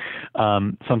listen.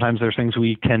 Sometimes there's things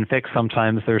we can fix.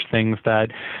 Sometimes there's things that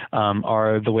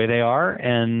are the way they are.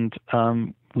 And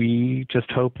we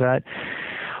just hope that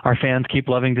our fans keep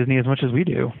loving Disney as much as we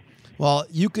do. Well,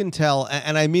 you can tell,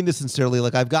 and I mean this sincerely,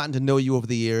 like I've gotten to know you over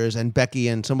the years, and Becky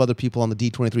and some other people on the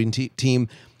D23 team.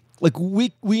 Like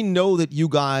we know that you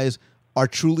guys are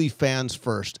truly fans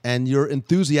first, and your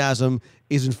enthusiasm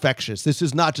is infectious. This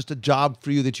is not just a job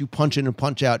for you that you punch in and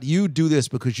punch out. You do this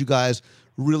because you guys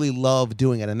really love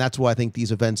doing it, and that's why I think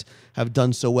these events have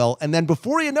done so well. And then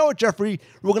before you know it, Jeffrey,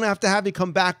 we're going to have you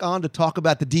come back on to talk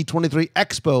about the D23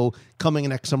 Expo coming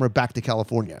next summer back to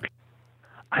California.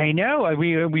 I know.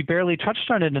 We barely touched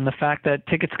on it in the fact that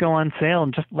tickets go on sale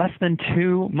in just less than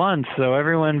 2 months. So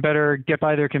everyone better get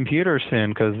by their computers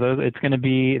soon, because it's going to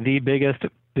be the biggest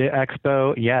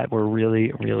expo yet. We're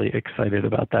really, really excited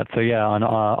about that. So yeah, on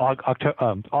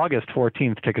August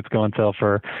 14th, tickets go on sale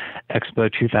for Expo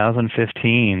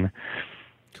 2015.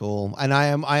 Cool. And I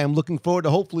am looking forward to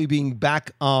hopefully being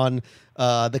back on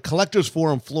the Collectors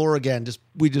Forum floor again.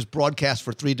 We just broadcast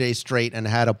for 3 days straight and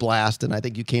had a blast. And I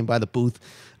think you came by the booth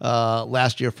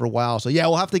last year for a while. So yeah,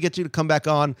 we'll have to get you to come back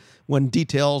on when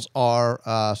details are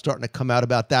starting to come out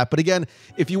about that. But again,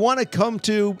 if you want to come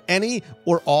to any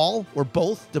or all or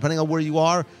both, depending on where you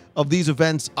are, of these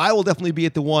events, I will definitely be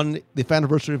at the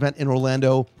Fanniversary event in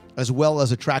Orlando, as well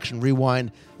as Attraction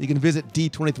Rewind. You can visit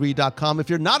D23.com. If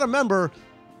you're not a member,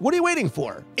 what are you waiting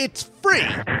for? It's free.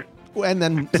 And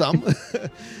then some.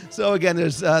 So again,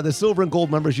 there's the silver and gold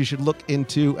members you should look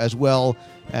into as well.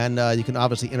 And you can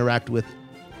obviously interact with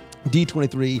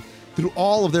D23 through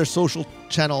all of their social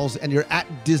channels. And you're at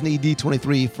Disney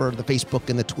D23 for the Facebook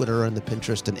and the Twitter and the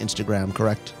Pinterest and Instagram,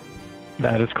 correct?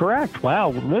 That is correct. Wow,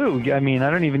 Lou, I mean,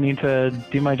 I don't even need to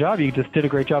do my job. You just did a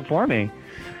great job for me.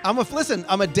 I'm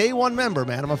a day one member,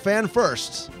 man. I'm a fan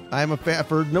first. I'm a fan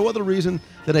for no other reason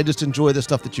than I just enjoy the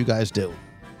stuff that you guys do.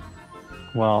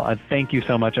 Well, thank you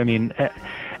so much. I mean,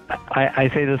 I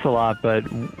say this a lot,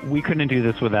 but we couldn't do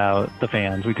this without the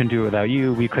fans. We couldn't do it without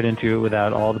you. We couldn't do it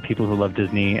without all the people who love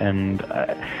Disney. And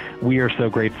we are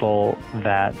so grateful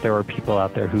that there are people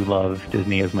out there who love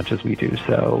Disney as much as we do.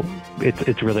 So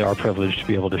it's really our privilege to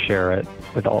be able to share it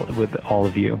with all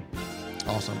of you.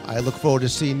 Awesome. I look forward to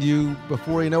seeing you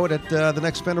before you know it at the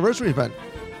next Fanniversary event.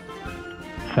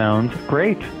 Sounds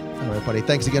great. All right, buddy.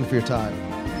 Thanks again for your time.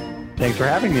 Thanks for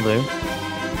having me, Lou.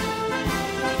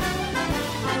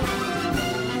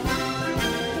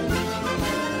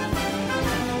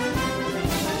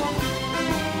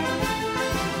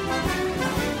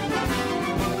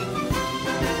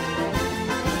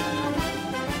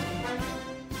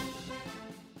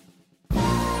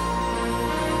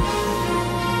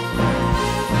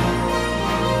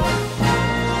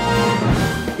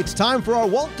 It's time for our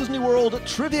Walt Disney World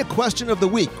Trivia Question of the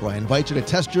Week, where I invite you to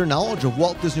test your knowledge of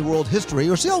Walt Disney World history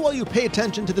or see how well you pay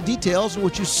attention to the details in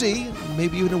what you see,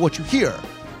 maybe even in what you hear.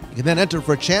 You can then enter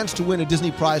for a chance to win a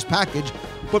Disney prize package.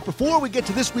 But before we get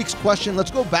to this week's question, let's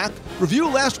go back, review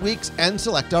last week's, and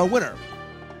select our winner.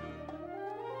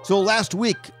 So last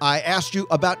week, I asked you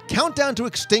about Countdown to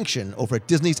Extinction over at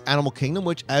Disney's Animal Kingdom,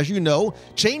 which, as you know,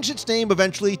 changed its name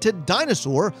eventually to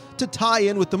Dinosaur to tie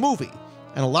in with the movie.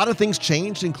 And a lot of things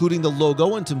changed, including the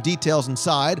logo and some details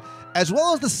inside, as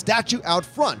well as the statue out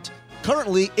front.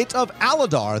 Currently, it's of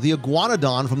Aladar, the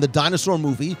iguanodon from the dinosaur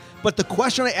movie, but the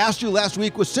question I asked you last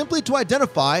week was simply to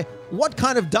identify what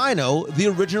kind of dino the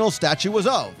original statue was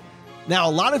of. Now,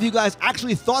 a lot of you guys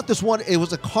actually thought it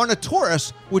was a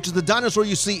Carnotaurus, which is the dinosaur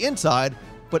you see inside,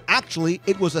 but actually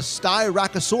it was a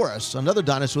Styracosaurus, another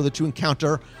dinosaur that you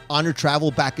encounter on your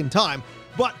travel back in time.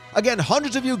 But again,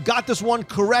 hundreds of you got this one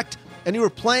correct, and you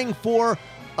were playing for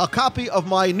a copy of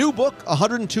my new book,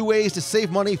 102 Ways to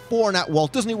Save Money For and at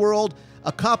Walt Disney World,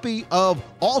 a copy of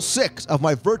all 6 of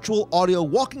my virtual audio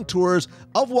walking tours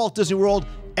of Walt Disney World,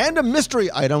 and a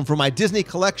mystery item for my Disney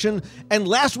collection. And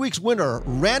last week's winner,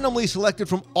 randomly selected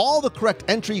from all the correct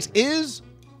entries, is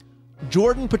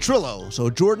Jordan Petrillo.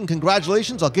 So Jordan,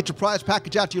 congratulations. I'll get your prize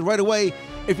package out to you right away.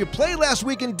 If you played last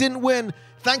week and didn't win,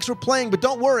 thanks for playing, but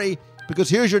don't worry, because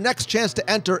here's your next chance to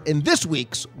enter in this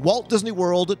week's Walt Disney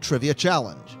World Trivia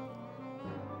Challenge.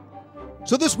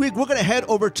 So this week, we're going to head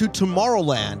over to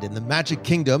Tomorrowland in the Magic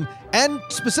Kingdom, and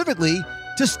specifically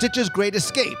to Stitch's Great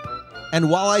Escape. And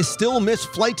while I still miss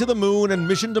Flight to the Moon and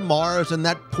Mission to Mars and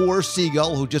that poor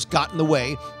seagull who just got in the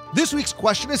way, this week's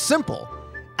question is simple.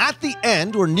 At the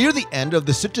end, or near the end of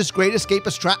the Stitch's Great Escape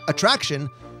attraction,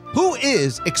 who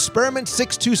is Experiment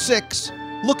 626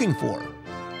 looking for?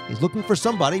 He's looking for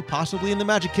somebody, possibly in the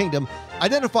Magic Kingdom.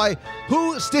 Identify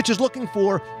who Stitch is looking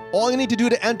for. All you need to do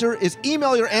to enter is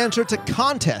email your answer to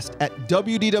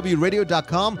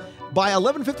contest@WDWRadio.com by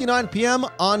 11:59 p.m.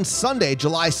 on Sunday,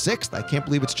 July 6th. I can't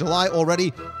believe it's July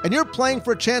already. And you're playing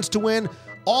for a chance to win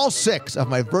all 6 of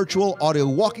my virtual audio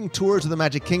walking tours of the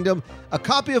Magic Kingdom, a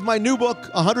copy of my new book,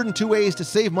 102 Ways to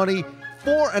Save Money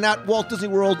For and at Walt Disney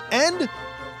World, and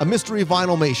a mystery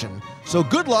vinylmation. So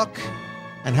good luck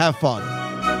and have fun.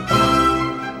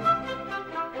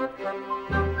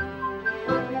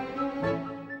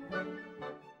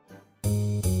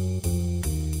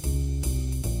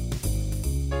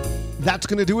 That's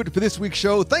going to do it for this week's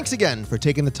show. Thanks again for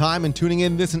taking the time and tuning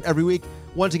in this and every week.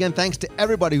 Once again, thanks to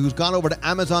everybody who's gone over to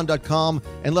Amazon.com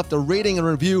and left a rating and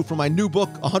review for my new book,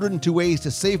 102 Ways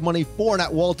to Save Money For and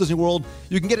at Walt Disney World.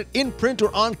 You can get it in print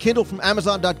or on Kindle from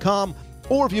Amazon.com,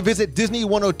 or if you visit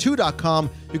Disney102.com,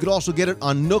 you can also get it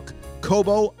on Nook,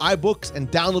 Kobo, iBooks,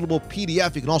 and downloadable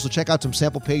PDF. You can also check out some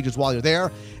sample pages while you're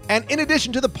there. And in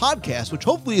addition to the podcast, which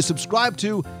hopefully you subscribe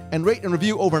to and rate and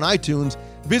review over on iTunes,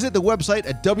 visit the website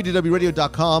at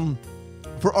WDWRadio.com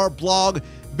for our blog,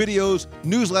 videos,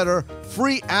 newsletter,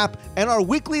 free app, and our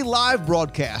weekly live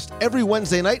broadcast every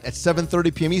Wednesday night at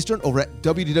 7:30 p.m. Eastern over at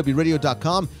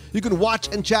WDWRadio.com. You can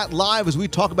watch and chat live as we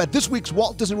talk about this week's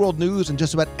Walt Disney World news and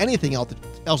just about anything else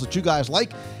that you guys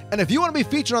like. And if you want to be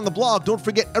featured on the blog, don't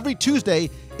forget every Tuesday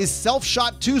is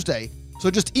Self-Shot Tuesday. So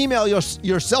just email your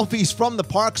selfies from the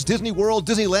parks, Disney World,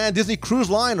 Disneyland, Disney Cruise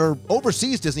Line, or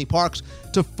overseas Disney parks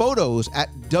to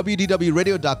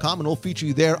photos@WDWRadio.com, and we'll feature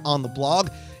you there on the blog.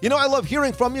 You know, I love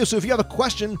hearing from you, so if you have a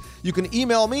question, you can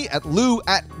email me at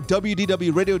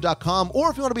lou@WDWRadio.com, or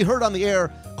if you want to be heard on the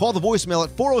air, call the voicemail at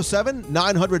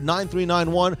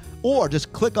 407-900-9391, or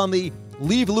just click on the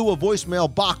Leave Lou a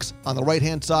voicemail box on the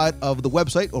right-hand side of the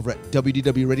website over at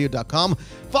WDWRadio.com.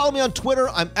 Follow me on Twitter.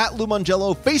 I'm at Lou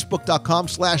Mongello.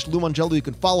 Facebook.com/Lou Mongello. You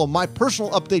can follow my personal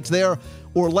updates there,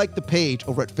 or like the page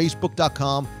over at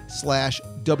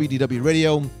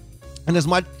Facebook.com/WDWRadio. And as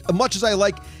much as I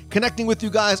like connecting with you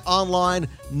guys online,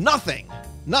 nothing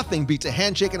beats a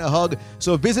handshake and a hug.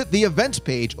 So visit the events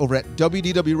page over at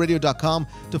WDWRadio.com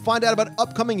to find out about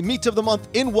upcoming Meets of the Month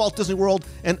in Walt Disney World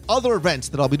and other events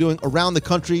that I'll be doing around the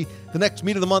country. The next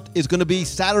Meet of the Month is going to be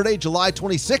Saturday, July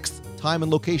 26th. Time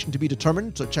and location to be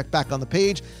determined, so check back on the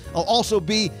page. I'll also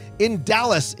be in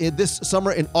Dallas this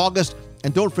summer in August.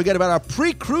 And don't forget about our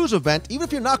pre-cruise event. Even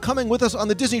if you're not coming with us on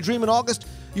the Disney Dream in August,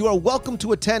 you are welcome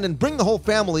to attend and bring the whole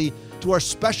family to our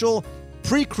special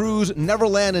pre-cruise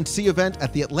Neverland and Sea event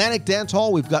at the Atlantic Dance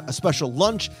Hall. We've got a special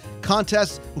lunch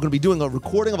contest. We're going to be doing a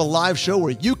recording of a live show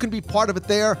where you can be part of it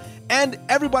there. And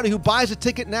everybody who buys a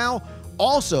ticket now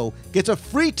also gets a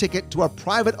free ticket to our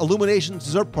private Illuminations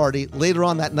dessert party later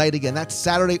on that night. Again, that's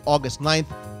Saturday, August 9th.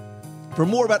 For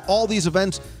more about all these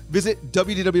events, visit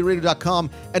WDWRadio.com.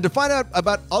 And to find out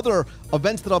about other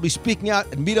events that I'll be speaking at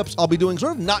and meetups I'll be doing,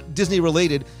 sort of not Disney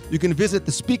related, you can visit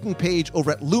the speaking page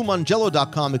over at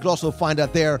LouMongello.com. You can also find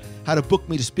out there how to book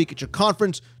me to speak at your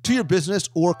conference, to your business,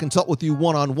 or consult with you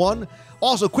one-on-one.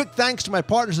 Also, quick thanks to my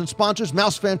partners and sponsors.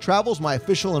 Mousefan Travels, my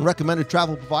official and recommended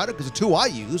travel provider, because it's who I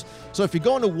use. So if you're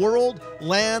going to world,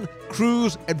 land,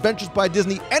 cruise, adventures by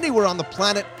Disney, anywhere on the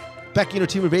planet, Becky and her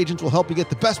team of agents will help you get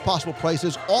the best possible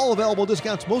prices, all available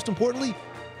discounts. Most importantly,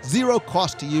 zero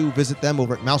cost to you. Visit them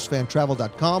over at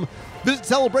mousefantravel.com. Visit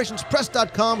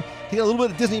celebrationspress.com to get a little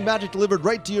bit of Disney magic delivered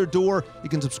right to your door. You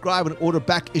can subscribe and order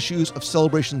back issues of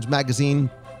Celebrations magazine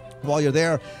while you're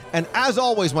there. And as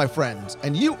always, my friends,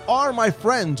 and you are my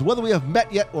friends, whether we have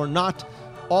met yet or not,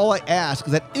 all I ask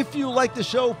is that if you like the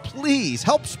show, please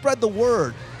help spread the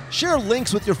word. Share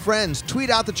links with your friends. Tweet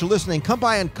out that you're listening. Come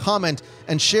by and comment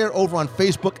and share over on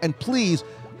Facebook. And please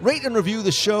rate and review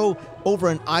the show over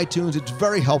on iTunes. It's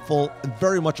very helpful and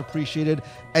very much appreciated.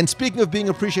 And speaking of being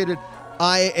appreciated,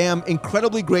 I am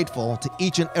incredibly grateful to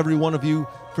each and every one of you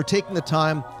for taking the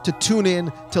time to tune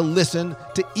in, to listen,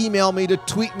 to email me, to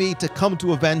tweet me, to come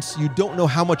to events. You don't know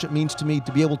how much it means to me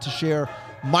to be able to share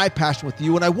my passion with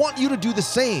you, and I want you to do the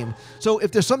same. So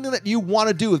if there's something that you want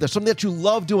to do, if there's something that you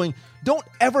love doing, don't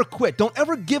ever quit. Don't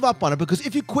ever give up on it, because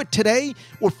if you quit today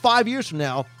or 5 years from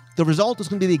now, the result is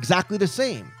going to be exactly the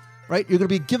same, right? You're going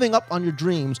to be giving up on your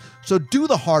dreams. So do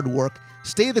the hard work,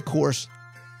 stay the course,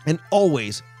 and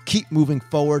always keep moving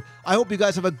forward. I hope you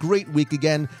guys have a great week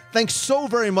again. Thanks so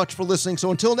very much for listening. So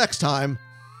until next time,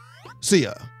 see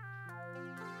ya.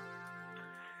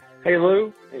 Hey,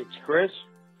 Lou, it's Chris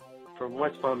from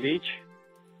West Palm Beach.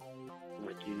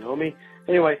 Like you know me.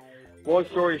 Anyway, long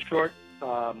story short,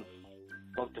 love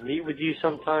to meet with you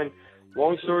sometime.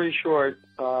 Long story short,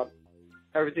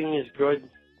 everything is good.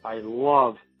 I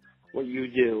love what you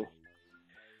do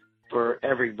for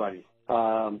everybody.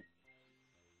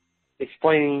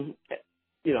 Explaining,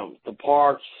 the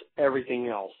parks, everything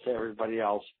else to everybody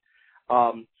else.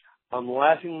 I'm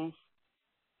laughing,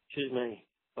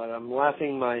 but I'm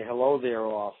laughing my hello there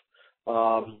off.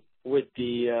 With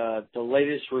the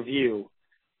latest review,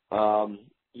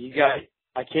 you guys,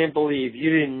 I can't believe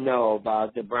you didn't know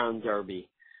about the Brown Derby.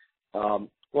 One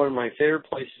of my favorite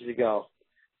places to go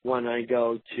when I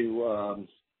go to,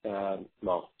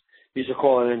 used to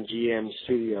call it MGM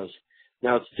Studios.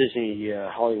 Now it's Disney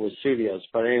Hollywood Studios.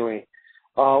 But anyway,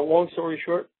 long story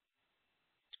short,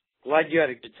 glad you had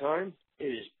a good time. It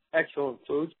is excellent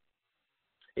food.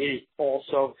 It is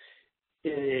also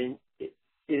it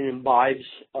imbibes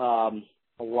a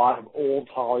lot of old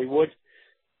Hollywood.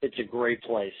 It's a great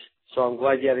place. So I'm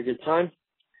glad you had a good time.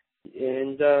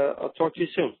 And I'll talk to you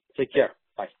soon. Take care.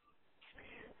 Bye.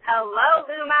 Hello,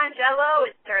 Lou Mongello.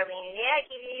 It's Darlene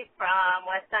Yaggy from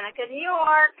West Seneca, New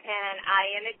York. And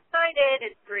I am excited.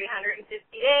 It's 350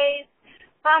 days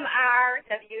from our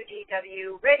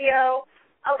WDW Radio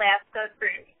Alaska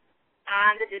cruise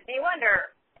on the Disney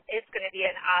Wonder. It's going to be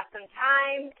an awesome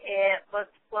time. It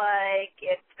looks like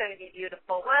it's going to be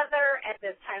beautiful weather at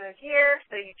this time of year,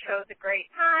 so you chose a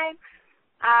great time.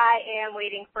 I am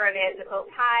waiting for a magical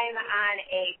time on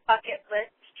a bucket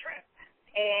list trip.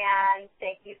 And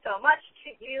thank you so much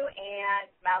to you and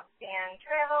Mousefan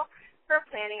Travel for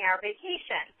planning our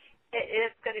vacation. It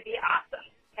is going to be awesome.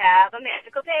 Have a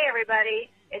magical day,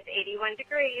 everybody. It's 81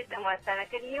 degrees in West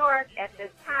Seneca, New York at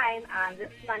this time on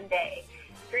this Monday.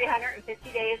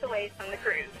 350 days away from the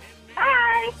cruise.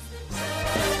 Bye!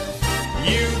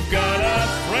 You've got a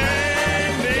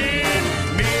friend in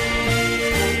me.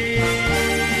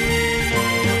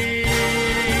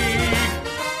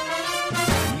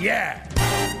 Yeah!